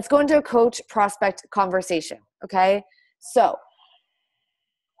let's go into a coach prospect conversation. Okay. So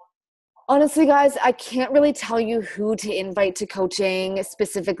honestly, guys, I can't really tell you who to invite to coaching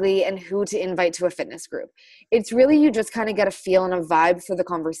specifically and who to invite to a fitness group. It's really, you just kind of get a feel and a vibe for the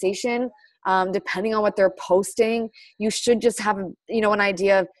conversation. Depending on what they're posting, you should just have, an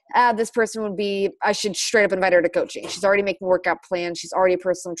idea of, this person would be, I should straight up invite her to coaching. She's already making workout plans. She's already a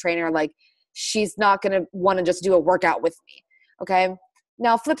personal trainer. Like, she's not going to want to just do a workout with me. Okay.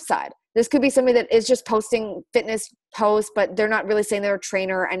 Now, flip side, this could be somebody that is just posting fitness posts, but they're not really saying they're a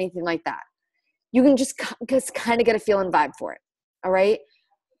trainer or anything like that. You can just kind of get a feel and vibe for it. All right.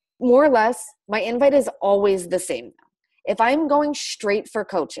 more or less, my invite is always the same. If I'm going straight for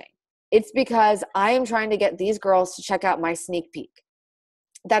coaching, it's because I am trying to get these girls to check out my sneak peek.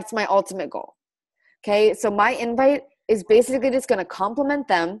 That's my ultimate goal. Okay, so my invite is basically just going to compliment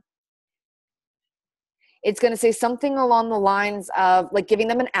them. It's going to say something along the lines of like giving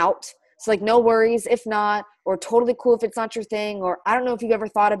them an out. So like, no worries if not, or totally cool if it's not your thing, or I don't know if you've ever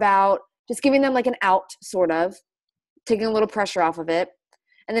thought about, just giving them like an out, sort of, taking a little pressure off of it.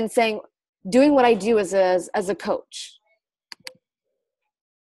 And then saying, doing what I do as a coach.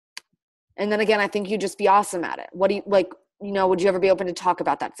 And then again, I think you'd just be awesome at it. What do you like, would you ever be open to talk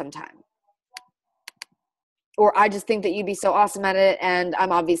about that sometime? Or I just think that you'd be so awesome at it and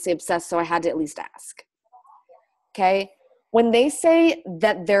I'm obviously obsessed, so I had to at least ask. Okay. When they say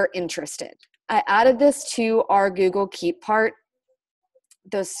that they're interested, I added this to our Google Keep part,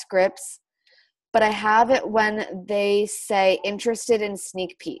 those scripts, but I have it when they say interested in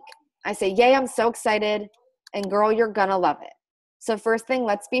sneak peek. I say, yay, I'm so excited. And girl, you're gonna love it. So first thing,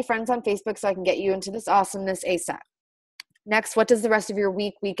 let's be friends on Facebook so I can get you into this awesomeness ASAP. Next, what does the rest of your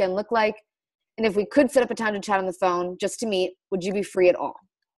weekend look like? And if we could set up a time to chat on the phone just to meet, would you be free at all?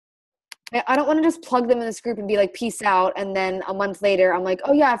 I don't want to just plug them in this group and be like, peace out. And then a month later, I'm like,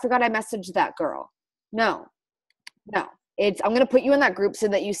 oh yeah, I forgot I messaged that girl. No. I'm going to put you in that group so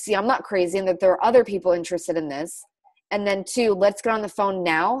that you see I'm not crazy and that there are other people interested in this. And then 2, let's get on the phone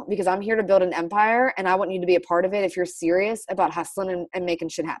now because I'm here to build an empire and I want you to be a part of it if you're serious about hustling and making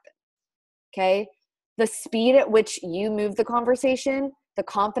shit happen. Okay? The speed at which you move the conversation, the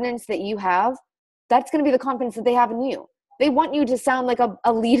confidence that you have, that's going to be the confidence that they have in you. They want you to sound like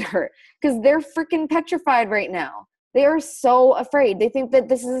a leader because they're freaking petrified right now. They are so afraid. They think that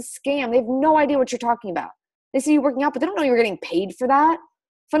this is a scam. They have no idea what you're talking about. They see you working out, but they don't know you're getting paid for that.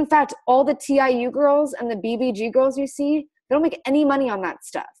 Fun fact, all the TIU girls and the BBG girls you see, they don't make any money on that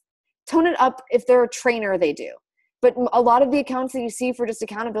stuff. Tone it up if they're a trainer, they do. But a lot of the accounts that you see for just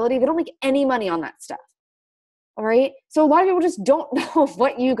accountability, they don't make any money on that stuff. All right? So a lot of people just don't know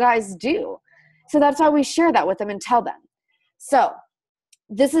what you guys do. So that's why we share that with them and tell them. So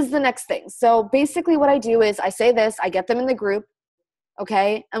this is the next thing. So basically what I do is I say this, I get them in the group,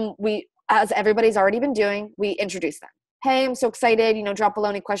 okay? And we, as everybody's already been doing, we introduce them. Hey, I'm so excited, drop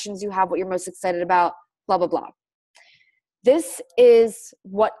below any questions you have, what you're most excited about, blah, blah, blah. This is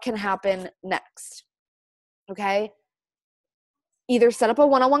what can happen next, okay? Either set up a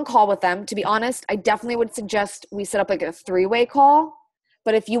one-on-one call with them. To be honest, I definitely would suggest we set up like a 3-way call.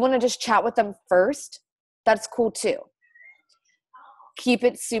 But if you want to just chat with them first, that's cool too. Keep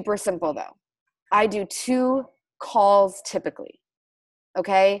it super simple though. I do 2 calls typically,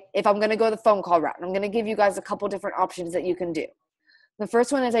 okay? If I'm going to go the phone call route, and I'm going to give you guys a couple different options that you can do. The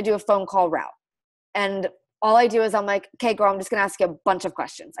first one is I do a phone call route. And all I do is I'm like, okay, girl, I'm just going to ask you a bunch of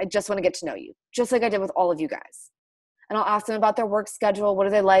questions. I just want to get to know you, just like I did with all of you guys. And I'll ask them about their work schedule. What do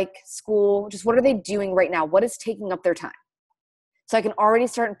they like? School? Just what are they doing right now? What is taking up their time? So I can already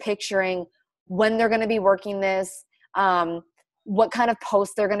start picturing when they're going to be working this, what kind of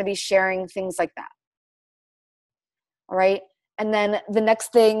posts they're going to be sharing, things like that. All right. And then the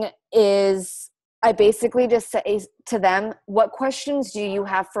next thing is I basically just say to them, what questions do you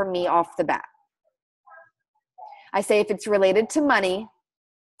have for me off the bat? I say if it's related to money,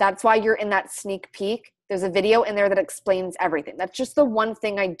 that's why you're in that sneak peek. There's a video in there that explains everything. That's just the one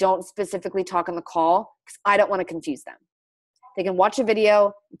thing I don't specifically talk on the call because I don't want to confuse them. They can watch a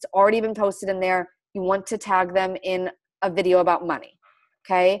video. It's already been posted in there. You want to tag them in a video about money,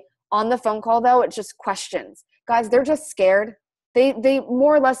 okay? On the phone call, though, it's just questions. Guys, they're just scared. They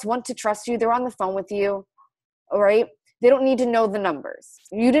more or less want to trust you. They're on the phone with you, all right? They don't need to know the numbers.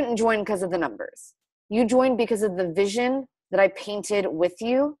 You didn't join because of the numbers. You joined because of the vision that I painted with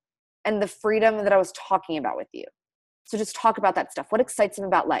you and the freedom that I was talking about with you. So just talk about that stuff. What excites them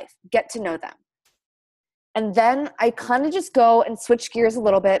about life? Get to know them. And then I kind of just go and switch gears a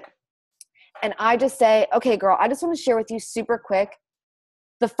little bit. And I just say, okay, girl, I just want to share with you super quick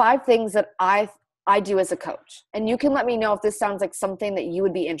the 5 things that I do as a coach. And you can let me know if this sounds like something that you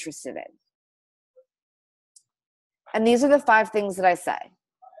would be interested in. And these are the 5 things that I say.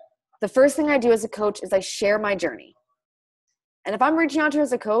 The first thing I do as a coach is I share my journey. And if I'm reaching out to her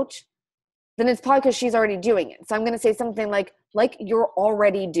as a coach, then it's probably because she's already doing it. So I'm going to say something like you're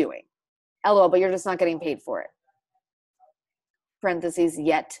already doing. LOL, but you're just not getting paid for it. Parentheses,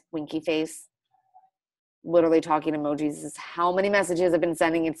 yet, winky face. Literally talking emojis. This is how many messages I've been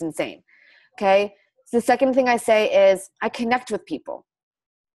sending. It's insane. Okay. So the second thing I say is I connect with people.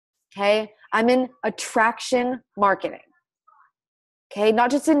 Okay. I'm in attraction marketing. Okay,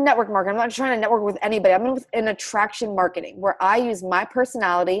 not just in network marketing. I'm not trying to network with anybody. I'm in attraction marketing where I use my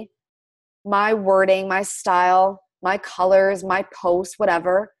personality, my wording, my style, my colors, my posts,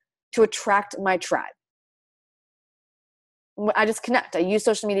 whatever, to attract my tribe. I just connect. I use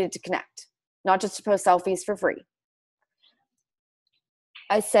social media to connect, not just to post selfies for free.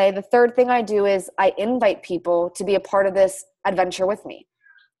 I say the third thing I do is I invite people to be a part of this adventure with me.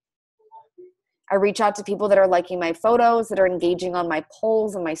 I reach out to people that are liking my photos, that are engaging on my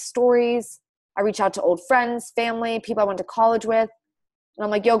polls and my stories. I reach out to old friends, family, people I went to college with. And I'm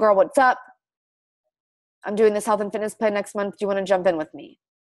like, yo, girl, what's up? I'm doing this health and fitness plan next month. Do you want to jump in with me?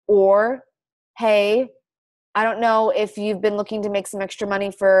 Or, hey, I don't know if you've been looking to make some extra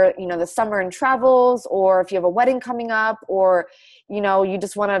money for, the summer and travels, or if you have a wedding coming up, or, you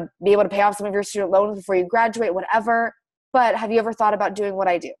just want to be able to pay off some of your student loans before you graduate, whatever. But have you ever thought about doing what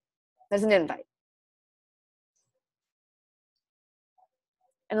I do? There's an invite.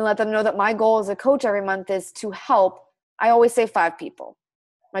 And let them know that my goal as a coach every month is to help. I always say 5 people.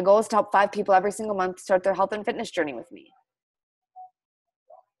 My goal is to help 5 people every single month start their health and fitness journey with me.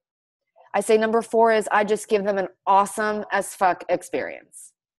 I say number 4 is I just give them an awesome as fuck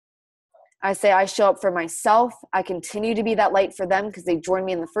experience. I say I show up for myself. I continue to be that light for them because they joined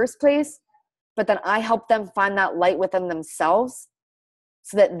me in the first place. But then I help them find that light within themselves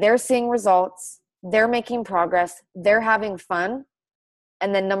so that they're seeing results, they're making progress, they're having fun.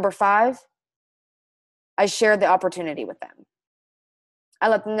 And then number 5, I share the opportunity with them. I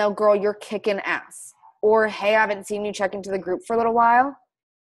let them know, girl, you're kicking ass. Or, hey, I haven't seen you check into the group for a little while.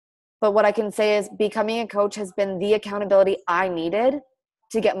 But what I can say is becoming a coach has been the accountability I needed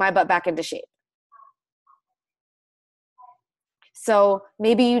to get my butt back into shape. So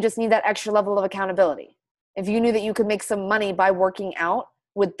maybe you just need that extra level of accountability. If you knew that you could make some money by working out,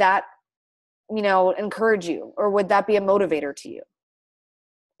 would that, encourage you? Or would that be a motivator to you?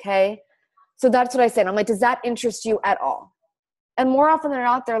 Okay. So that's what I said. I'm like, does that interest you at all? And more often than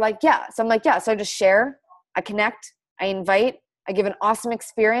not, they're like, yeah. So I'm like, yeah. So I just share, I connect, I invite, I give an awesome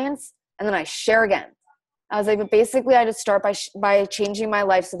experience, and then I share again. I was like, but basically I just start by changing my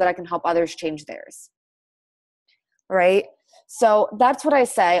life so that I can help others change theirs. Right? So that's what I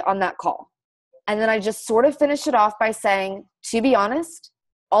say on that call. And then I just sort of finish it off by saying, to be honest,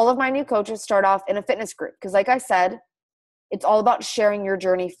 all of my new coaches start off in a fitness group. Because like I said, it's all about sharing your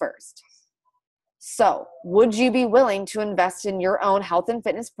journey first. So would you be willing to invest in your own health and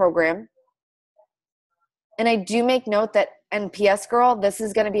fitness program? And I do make note that, and PS girl, this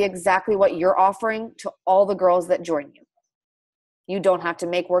is going to be exactly what you're offering to all the girls that join you. You don't have to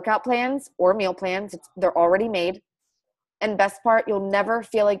make workout plans or meal plans. They're already made. And best part, you'll never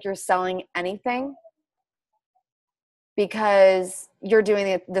feel like you're selling anything because you're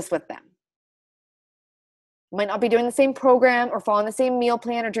doing this with them. You might not be doing the same program or following the same meal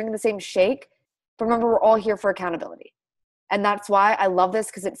plan or drinking the same shake, but remember, we're all here for accountability. And that's why I love this,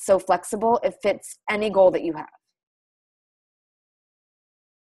 because it's so flexible. It fits any goal that you have.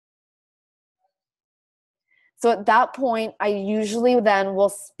 So at that point, I usually then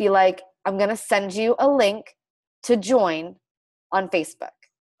will be like, I'm going to send you a link to join on Facebook.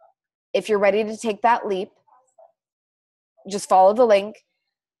 If you're ready to take that leap, just follow the link.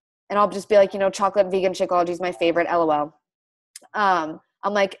 And I'll just be like, chocolate vegan Shakeology is my favorite, LOL. I'm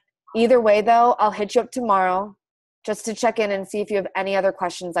like, either way though, I'll hit you up tomorrow just to check in and see if you have any other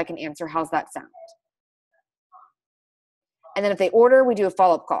questions I can answer. How's that sound? And then if they order, we do a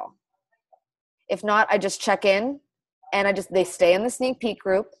follow-up call. If not, I just check in and they stay in the sneak peek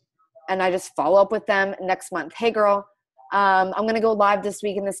group and I just follow up with them next month. Hey girl, I'm going to go live this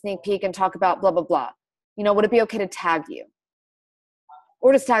week in the sneak peek and talk about blah, blah, blah. Would it be okay to tag you?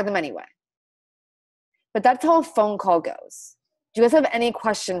 Or just tag them anyway. But that's how a phone call goes. Do you guys have any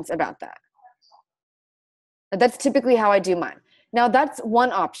questions about that? That's typically how I do mine. Now that's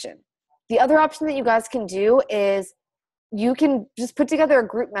one option. The other option that you guys can do is you can just put together a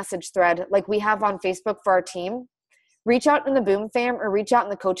group message thread like we have on Facebook for our team. Reach out in the Boom Fam or reach out in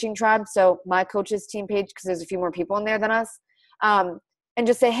the coaching tribe. So my coaches team page, because there's a few more people in there than us. And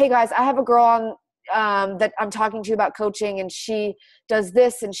just say, hey guys, I have a girl on that I'm talking to about coaching and she does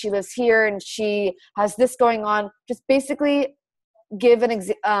this and she lives here and she has this going on. Just basically give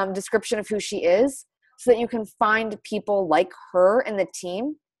an description of who she is so that you can find people like her in the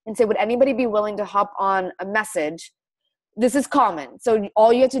team and say, would anybody be willing to hop on a message? This is common. So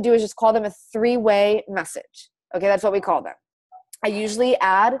all you have to do is just call them a 3-way message. Okay, that's what we call them. I usually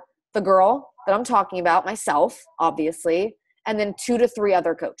add the girl that I'm talking about, myself, obviously, and then 2 to 3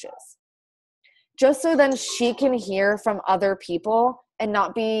 other coaches. Just so then she can hear from other people and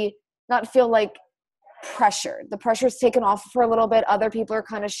not feel like pressured. The pressure's taken off for a little bit. Other people are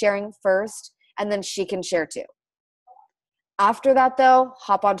kind of sharing first, and then she can share too. After that, though,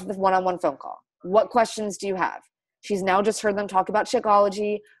 hop onto the one-on-one phone call. What questions do you have? She's now just heard them talk about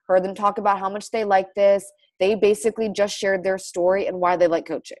Shakeology, heard them talk about how much they like this. They basically just shared their story and why they like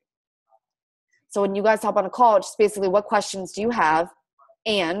coaching. So when you guys hop on a call, it's just basically what questions do you have?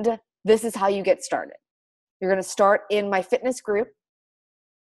 And this is how you get started. You're going to start in my fitness group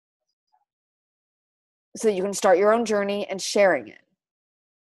so that you can start your own journey and sharing it.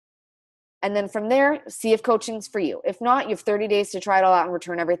 And then from there, see if coaching's for you. If not, you have 30 days to try it all out and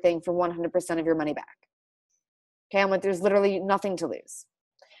return everything for 100% of your money back. Okay, I'm like, there's literally nothing to lose.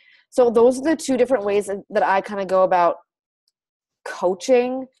 So those are the two different ways that I kind of go about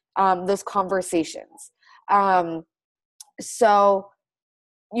coaching those conversations. So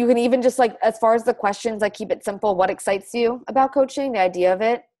you can even just like, as far as the questions, like keep it simple. What excites you about coaching? The idea of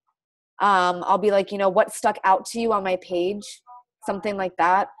it. I'll be like, what stuck out to you on my page? Something like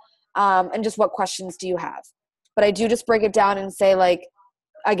that. And just what questions do you have? But I do just break it down and say, like,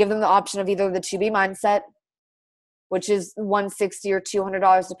 I give them the option of either the 2B mindset, which is $160 or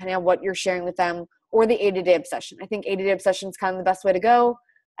 $200, depending on what you're sharing with them, or the 80-day obsession. I think 80-day obsession is kind of the best way to go.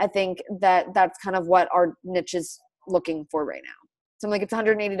 I think that that's kind of what our niche is looking for right now. So I'm like, it's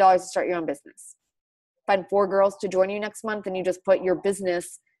 $180 to start your own business. Find 4 girls to join you next month, and you just put your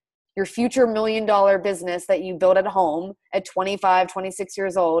business, your future $1 million business that you build at home at 25, 26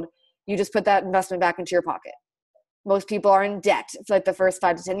 years old, you just put that investment back into your pocket. Most people are in debt for like the first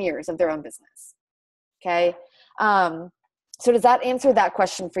 5 to 10 years of their own business. Okay. So does that answer that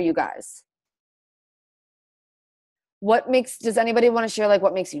question for you guys? Does anybody want to share like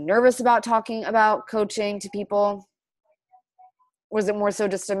what makes you nervous about talking about coaching to people? Or is it more so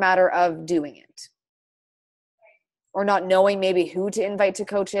just a matter of doing it? Or not knowing maybe who to invite to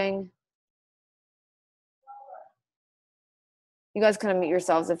coaching? You guys kind of mute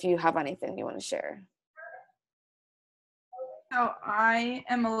yourselves if you have anything you want to share. So I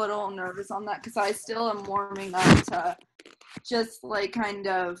am a little nervous on that because I still am warming up to just like kind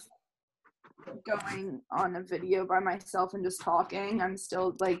of going on a video by myself and just talking. I'm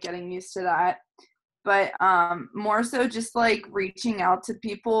still like getting used to that. But more so just like reaching out to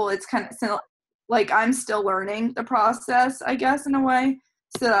people. It's kind of like I'm still learning the process, I guess, in a way.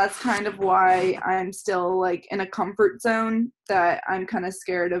 So that's kind of why I'm still like in a comfort zone that I'm kind of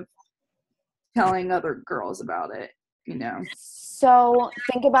scared of telling other girls about it, So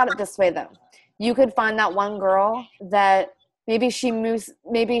think about it this way though. You could find that one girl that maybe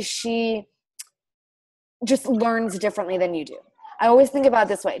she just learns differently than you do. I always think about it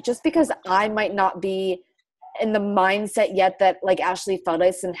this way. Just because I might not be in the mindset yet that like Ashley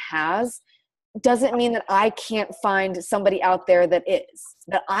Feldison has, doesn't mean that I can't find somebody out there that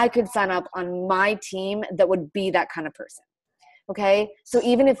I could sign up on my team that would be that kind of person. Okay. So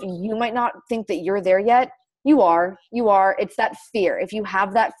even if you might not think that you're there yet, you are, it's that fear. If you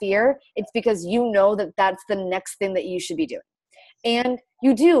have that fear, it's because you know that that's the next thing that you should be doing. And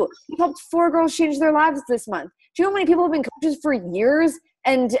you do. You helped 4 girls change their lives this month. Do you know how many people have been coaches for years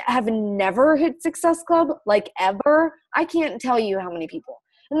and have never hit Success Club? Like ever? I can't tell you how many people.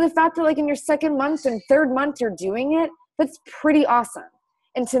 And the fact that like in your 2nd month and 3rd month you're doing it, that's pretty awesome.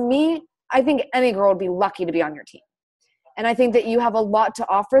 And to me, I think any girl would be lucky to be on your team. And I think that you have a lot to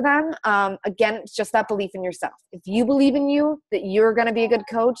offer them. Again, it's just that belief in yourself. If you believe in you, that you're going to be a good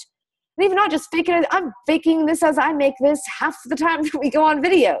coach, and even not just faking it, I'm faking this as I make this half the time that we go on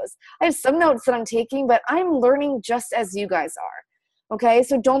videos. I have some notes that I'm taking, but I'm learning just as you guys are. Okay,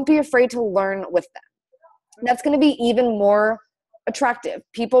 so don't be afraid to learn with them. That's going to be even more attractive.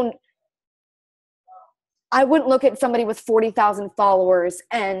 I wouldn't look at somebody with 40,000 followers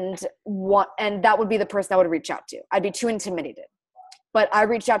and that would be the person I would reach out to. I'd be too intimidated. But I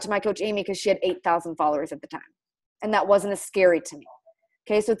reached out to my coach Amy because she had 8,000 followers at the time. And that wasn't as scary to me.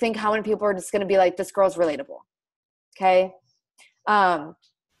 Okay, so think how many people are just going to be like, this girl's relatable. Okay.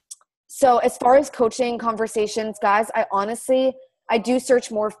 So as far as coaching conversations, guys, I do search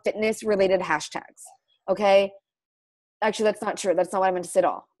more fitness related hashtags. Okay. Actually, that's not true. That's not what I meant to say at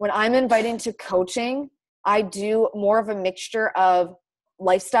all. When I'm inviting to coaching, I do more of a mixture of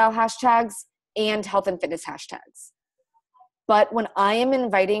lifestyle hashtags and health and fitness hashtags. But when I am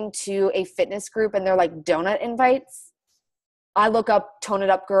inviting to a fitness group and they're like donut invites, I look up Tone It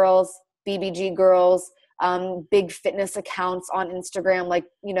Up Girls, BBG Girls, big fitness accounts on Instagram, like,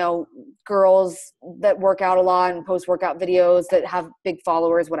 girls that work out a lot and post workout videos that have big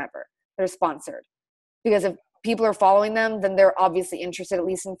followers, whatever. They're sponsored. Because if people are following them, then they're obviously interested at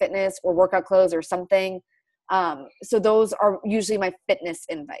least in fitness or workout clothes or something. So those are usually my fitness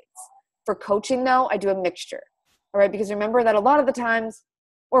invites. For coaching though, I do a mixture. All right. Because remember that a lot of the times,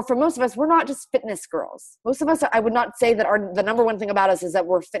 or for most of us, we're not just fitness girls. Most of us, I would not say that the number one thing about us is that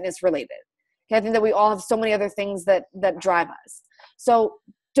we're fitness related. Okay, I think that we all have so many other things that drive us. So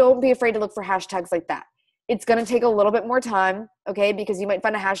don't be afraid to look for hashtags like that. It's going to take a little bit more time, okay, because you might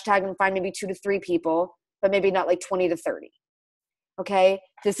find a hashtag and find maybe 2 to 3 people, but maybe not like 20 to 30. Okay,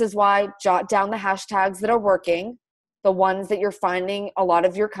 this is why jot down the hashtags that are working, the ones that you're finding a lot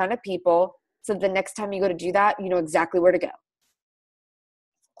of your kind of people, so the next time you go to do that, you know exactly where to go.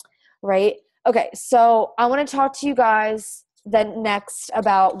 Right? Okay, so I want to talk to you guys then next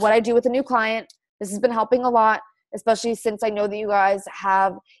about what I do with a new client. This has been helping a lot, especially since I know that you guys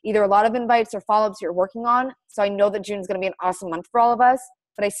have either a lot of invites or follow-ups you're working on. So I know that June is going to be an awesome month for all of us,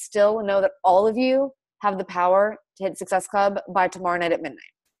 but I still know that all of you have the power to hit Success Club by tomorrow night at midnight.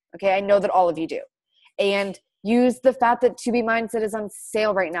 Okay, I know that all of you do. And use the fact that 2B Mindset is on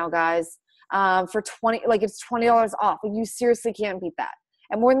sale right now, guys, for it's $20 off. You seriously can't beat that.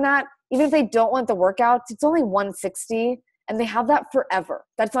 And more than that, even if they don't want the workouts, it's only $160, and they have that forever.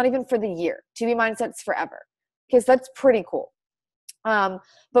 That's not even for the year. 2B Mindset's forever. Because that's pretty cool.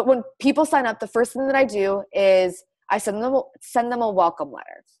 But when people sign up, the first thing that I do is I send them a welcome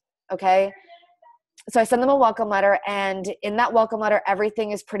letter. Okay? So I send them a welcome letter, and in that welcome letter,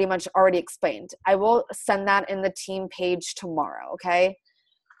 everything is pretty much already explained. I will send that in the team page tomorrow, okay?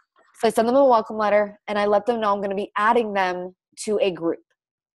 So I send them a welcome letter, and I let them know I'm going to be adding them to a group.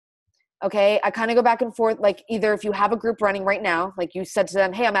 Okay, I kind of go back and forth, like either if you have a group running right now, like you said to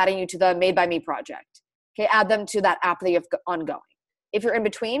them, hey, I'm adding you to the Made by Me project. Okay, add them to that app that you have ongoing. If you're in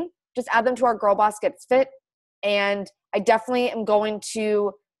between, just add them to our Girl Boss Gets Fit. And I definitely am going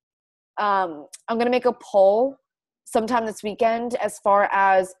to, I'm going to make a poll sometime this weekend as far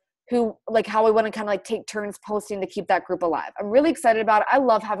as how we want to kind of like take turns posting to keep that group alive. I'm really excited about it. I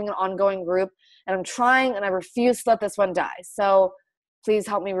love having an ongoing group, and I'm trying, and I refuse to let this one die. So please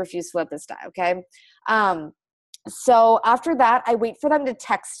help me refuse to let this die, okay? So after that, I wait for them to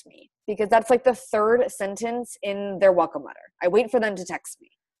text me, because that's like the third sentence in their welcome letter. I wait for them to text me,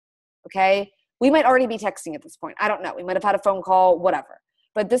 okay? We might already be texting at this point. I don't know. We might have had a phone call, whatever.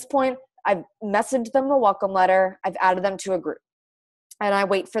 But at this point, I've messaged them a welcome letter. I've added them to a group, and I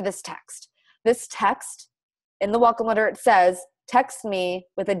wait for this text. This text in the welcome letter, it says, text me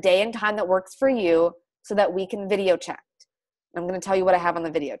with a day and time that works for you so that we can video chat. I'm going to tell you what I have on the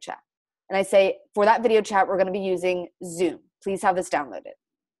video chat. And I say, for that video chat, we're going to be using Zoom. Please have this downloaded.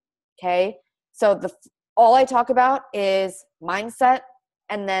 Okay? So all I talk about is mindset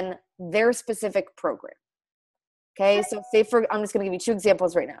and then their specific program. Okay? So I'm just going to give you 2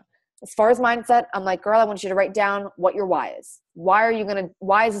 examples right now. As far as mindset, I'm like, girl, I want you to write down what your why is. Why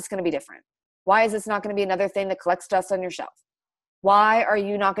is this going to be different? Why is this not going to be another thing that collects dust on your shelf? Why are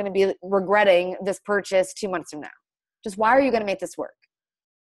you not going to be regretting this purchase 2 months from now? Just why are you going to make this work?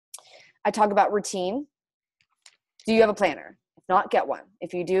 I talk about routine. Do you have a planner? If not, get one.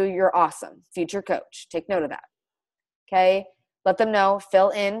 If you do, you're awesome. Future coach. Take note of that. Okay? Let them know. Fill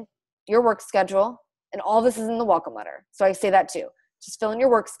in your work schedule. And all this is in the welcome letter. So I say that too. Just fill in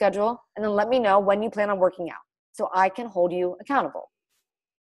your work schedule and then let me know when you plan on working out so I can hold you accountable.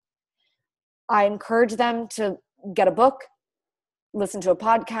 I encourage them to get a book, listen to a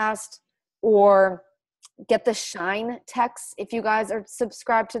podcast, or get the Shine texts. If you guys are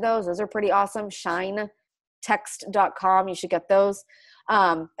subscribed to those are pretty awesome. Shinetext.com. You should get those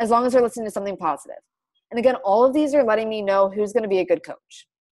as long as they're listening to something positive. And again, all of these are letting me know who's going to be a good coach,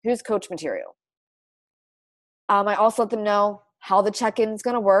 who's coach material. I also let them know how the check-in is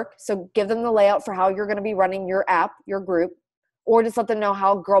going to work. So give them the layout for how you're going to be running your app, your group, or just let them know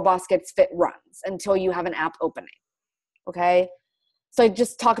how Girl Boss Gets Fit runs until you have an app opening. Okay? So I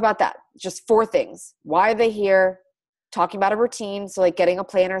just talk about that. Just 4 things. Why are they here? Talking about a routine, so like getting a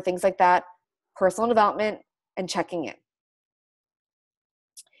planner, things like that, personal development, and checking in.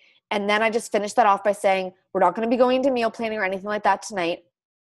 And then I just finish that off by saying, we're not going to be going into meal planning or anything like that tonight,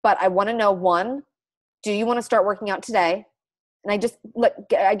 but I want to know, 1, do you want to start working out today? And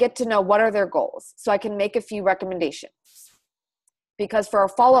I get to know what are their goals so I can make a few recommendations. Because for a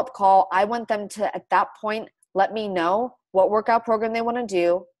follow-up call, I want them to, at that point, let me know what workout program they want to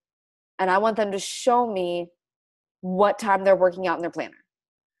do, and I want them to show me what time they're working out in their planner.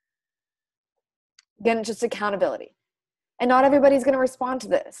 Again, it's just accountability. And not everybody's going to respond to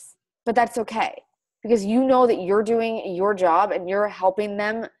this, but that's okay, because you know that you're doing your job and you're helping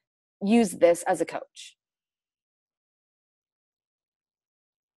them use this as a coach.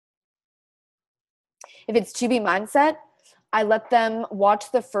 If it's 2B Mindset, I let them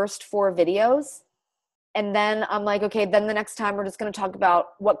watch the first 4 videos And then I'm like, okay, then the next time we're just going to talk about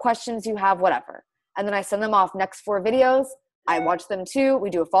what questions you have, whatever. And then I send them off next 4 videos. I watch them too. We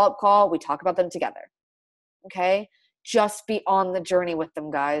do a follow-up call. We talk about them together. Okay? Just be on the journey with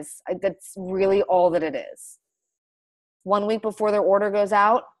them, guys. That's really all that it is. 1 week before their order goes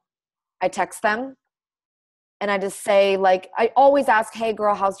out, I text them and I just say, like, I always ask, hey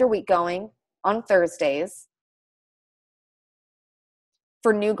girl, how's your week going on Thursdays?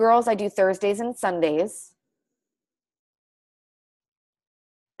 For new girls, I do Thursdays and Sundays.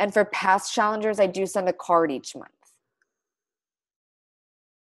 And for past challengers, I do send a card each month.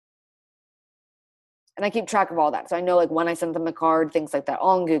 And I keep track of all that. So I know like when I send them a card, things like that,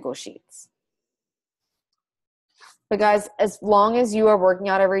 all in Google Sheets. But guys, as long as you are working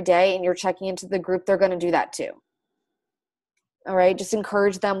out every day and you're checking into the group, they're going to do that too. All right? Just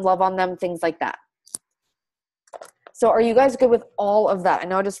encourage them, love on them, things like that. So are you guys good with all of that? I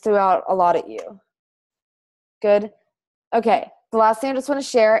know I just threw out a lot at you. Good? Okay. The last thing I just want to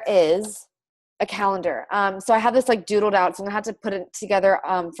share is a calendar. So I have this like doodled out, so I'm going to have to put it together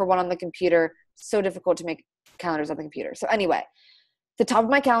for one on the computer. So difficult to make calendars on the computer. So anyway, the top of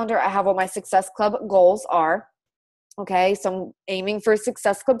my calendar, I have what my Success Club goals are. Okay. So I'm aiming for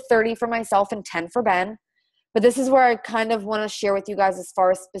Success Club 30 for myself and 10 for Ben. But this is where I kind of want to share with you guys as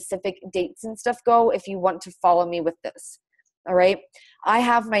far as specific dates and stuff go if you want to follow me with this. All right. I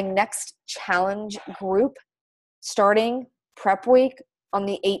have my next challenge group starting prep week on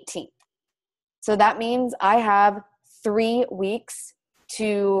the 18th. So that means I have 3 weeks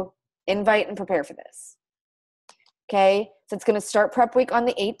to invite and prepare for this. Okay. So it's going to start prep week on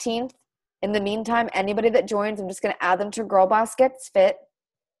the 18th. In the meantime, anybody that joins, I'm just going to add them to Girl Boss Gets Fit.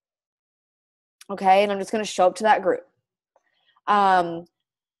 Okay, and I'm just going to show up to that group. I'm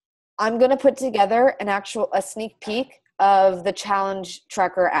going to put together a sneak peek of the challenge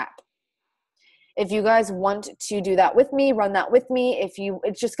tracker app. If you guys want to do that with me, run that with me.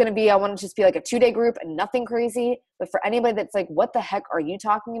 It's just going to be, I want to just be like a 2-day group and nothing crazy. But for anybody that's like, what the heck are you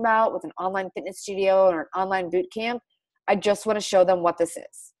talking about with an online fitness studio or an online boot camp? I just want to show them what this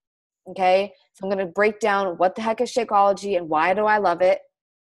is. Okay, so I'm going to break down what the heck is Shakeology and why do I love it.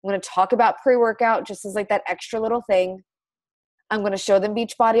 I'm going to talk about pre-workout just as like that extra little thing. I'm going to show them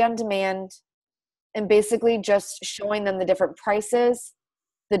Beachbody On Demand and basically just showing them the different prices,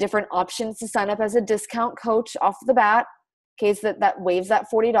 the different options to sign up as a discount coach off the bat, in case that waives that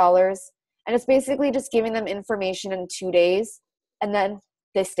 $40. And it's basically just giving them information in 2 days and then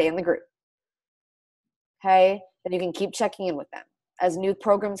they stay in the group. Okay, then you can keep checking in with them. As new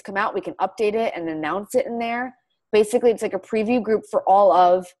programs come out, we can update it and announce it in there. Basically, it's like a preview group for all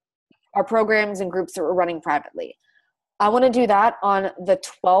of our programs and groups that we're running privately. I want to do that on the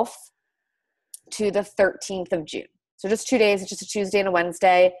 12th to the 13th of June. So just 2 days. It's just a Tuesday and a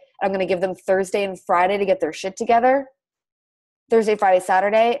Wednesday. I'm going to give them Thursday and Friday to get their shit together. Thursday, Friday,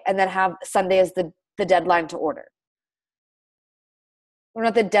 Saturday, and then have Sunday as the deadline to order. Or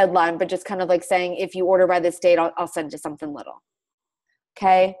not the deadline, but just kind of like saying, if you order by this date, I'll send you something little.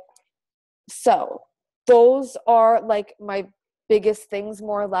 Okay? So those are like my biggest things,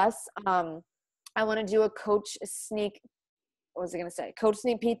 more or less. I want to do a coach sneak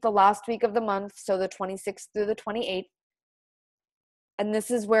peek the last week of the month, so the 26th through the 28th. And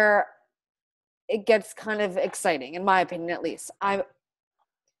this is where it gets kind of exciting, in my opinion, at least.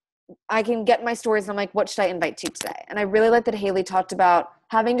 I can get my stories and I'm like, what should I invite to today? And I really like that Haley talked about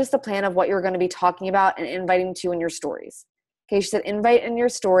having just a plan of what you're going to be talking about and inviting to in your stories. Okay, she said invite in your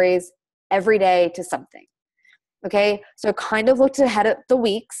stories every day to something. Okay, so kind of looked ahead at the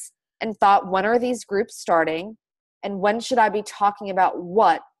weeks and thought, when are these groups starting? And when should I be talking about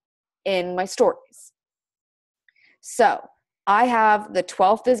what in my stories? So I have the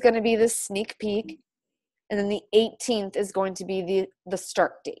 12th is going to be the sneak peek. And then the 18th is going to be the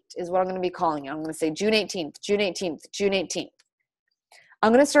start date is what I'm going to be calling it. I'm going to say June 18th, June 18th, June 18th.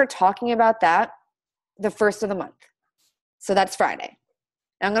 I'm going to start talking about that the first of the month. So that's Friday.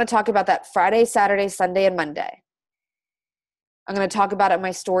 And I'm going to talk about that Friday, Saturday, Sunday, and Monday. I'm going to talk about it in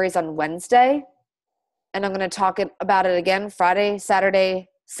my stories on Wednesday. And I'm going to talk about it again Friday, Saturday,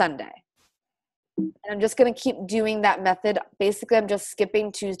 Sunday. And I'm just going to keep doing that method. Basically, I'm just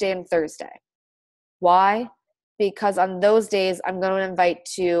skipping Tuesday and Thursday. Why? Because on those days, I'm going to invite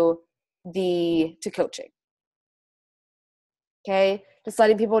to coaching. Okay? Just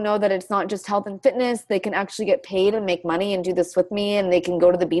letting people know that it's not just health and fitness. They can actually get paid and make money and do this with me. And they can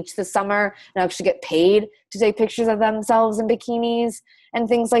go to the beach this summer and actually get paid to take pictures of themselves in bikinis and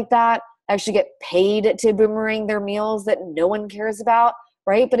things like that. Actually get paid to boomerang their meals that no one cares about,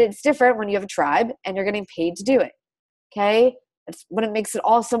 right? But it's different when you have a tribe and you're getting paid to do it. Okay? That's when it makes it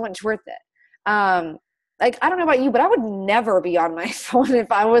all so much worth it. Like, I don't know about you, but I would never be on my phone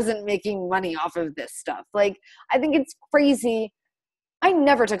if I wasn't making money off of this stuff. Like, I think it's crazy. I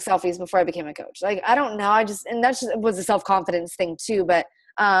never took selfies before I became a coach. Like, I don't know. And that just was a self-confidence thing too. But,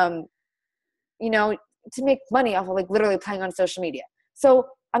 you know, to make money off of like literally playing on social media. So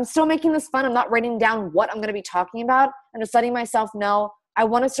I'm still making this fun. I'm not writing down what I'm going to be talking about. I'm just letting myself know I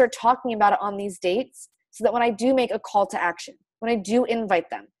want to start talking about it on these dates so that when I do make a call to action, when I do invite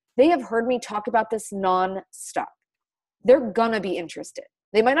them, they have heard me talk about this nonstop. They're going to be interested.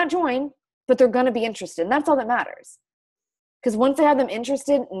 They might not join, but they're going to be interested. And that's all that matters. Because once I have them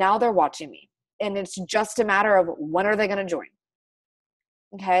interested, now they're watching me. And it's just a matter of when are they going to join.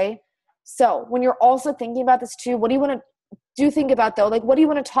 Okay? So when you're also thinking about this too, what do you want to think about though? Like, what do you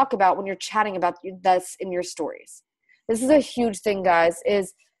want to talk about when you're chatting about this in your stories? This is a huge thing, guys,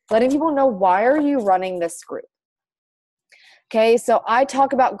 is letting people know, why are you running this group? Okay, so I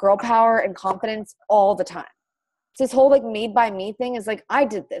talk about girl power and confidence all the time. So this whole like made by me thing is like, I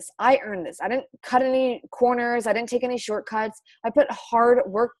did this. I earned this. I didn't cut any corners. I didn't take any shortcuts. I put hard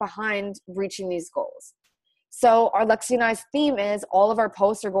work behind reaching these goals. So our Lexi and I's theme is all of our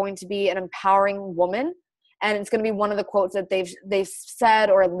posts are going to be an empowering woman. And it's going to be one of the quotes that they've said,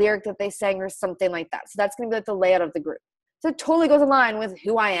 or a lyric that they sang, or something like that. So that's going to be like the layout of the group. So it totally goes in line with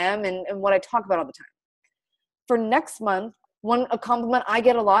who I am and what I talk about all the time. For next month, a compliment I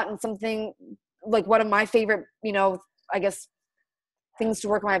get a lot, and something like one of my favorite, you know, I guess things to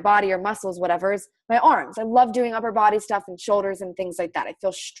work my body or muscles, whatever, is my arms. I love doing upper body stuff and shoulders and things like that. I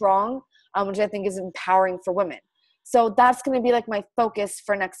feel strong, which I think is empowering for women. So that's going to be like my focus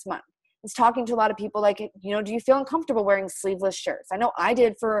for next month. It's talking to a lot of people like, you know, do you feel uncomfortable wearing sleeveless shirts? I know I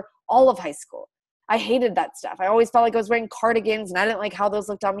did for all of high school. I hated that stuff. I always felt like I was wearing cardigans, and I didn't like how those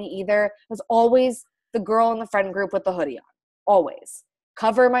looked on me either. I was always the girl in the friend group with the hoodie on. Always.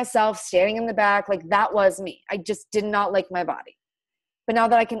 Cover myself, standing in the back. Like, that was me. I just did not like my body. But now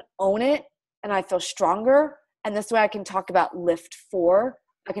that I can own it and I feel stronger, and this way I can talk about Lift 4,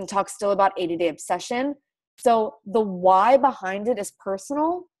 I can talk still about 80-Day Obsession. So the why behind it is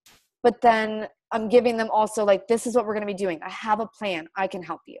personal, but then I'm giving them also like, this is what we're going to be doing. I have a plan. I can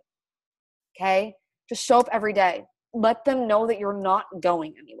help you. Okay? Just show up every day. Let them know that you're not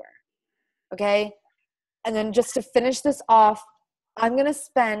going anywhere. Okay? And then just to finish this off, I'm going to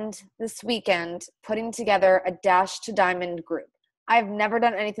spend this weekend putting together a Dash to Diamond group. I've never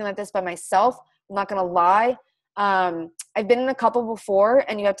done anything like this by myself. I'm not going to lie. I've been in a couple before,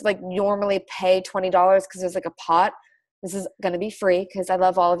 and you have to like normally pay $20 because there's like a pot. This is going to be free because I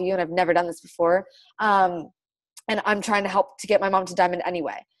love all of you and I've never done this before. And I'm trying to help to get my mom to Diamond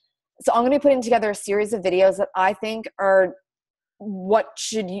anyway. So I'm going to be putting together a series of videos that I think are what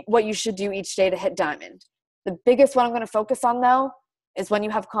you should do each day to hit Diamond. The biggest one I'm going to focus on though is when you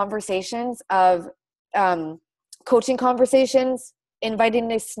have conversations of coaching conversations, inviting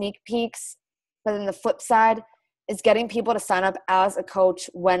to sneak peeks. But then the flip side is getting people to sign up as a coach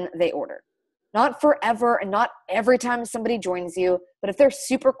when they order. Not forever and not every time somebody joins you, but if they're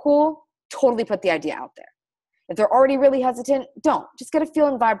super cool, totally put the idea out there. If they're already really hesitant, don't. Just get a feel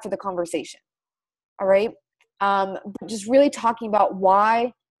and vibe for the conversation. All right? But just really talking about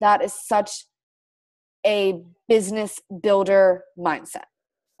why that is such a business builder mindset.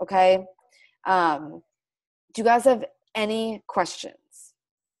 Okay? Do you guys have any questions?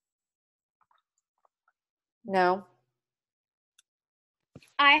 No?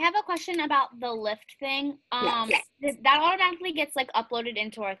 I have a question about the Lyft thing. That automatically gets like uploaded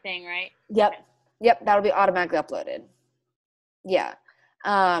into our thing, right? Yep, that'll be automatically uploaded. Yeah.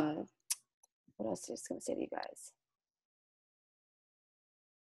 What else was I just gonna say to you guys?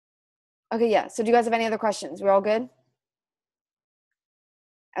 Okay, yeah. So do you guys have any other questions? We're all good?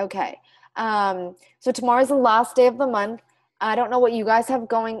 Okay. So tomorrow's the last day of the month. I don't know what you guys have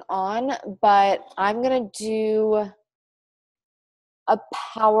going on, but I'm gonna do a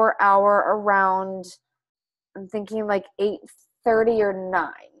power hour around, I'm thinking like 8:30 or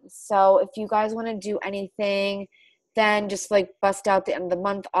 9. So if you guys want to do anything, then just like bust out the end of the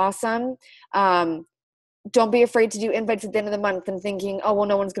month. Awesome. Don't be afraid to do invites at the end of the month and thinking, oh, well,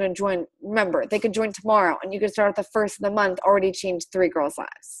 no one's going to join. Remember, they could join tomorrow and you could start at the first of the month, already changed 3 girls'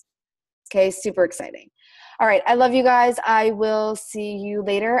 lives. Okay. Super exciting. All right. I love you guys. I will see you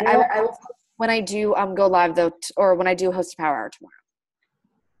later. When I do go live though, or when I do host a power hour tomorrow.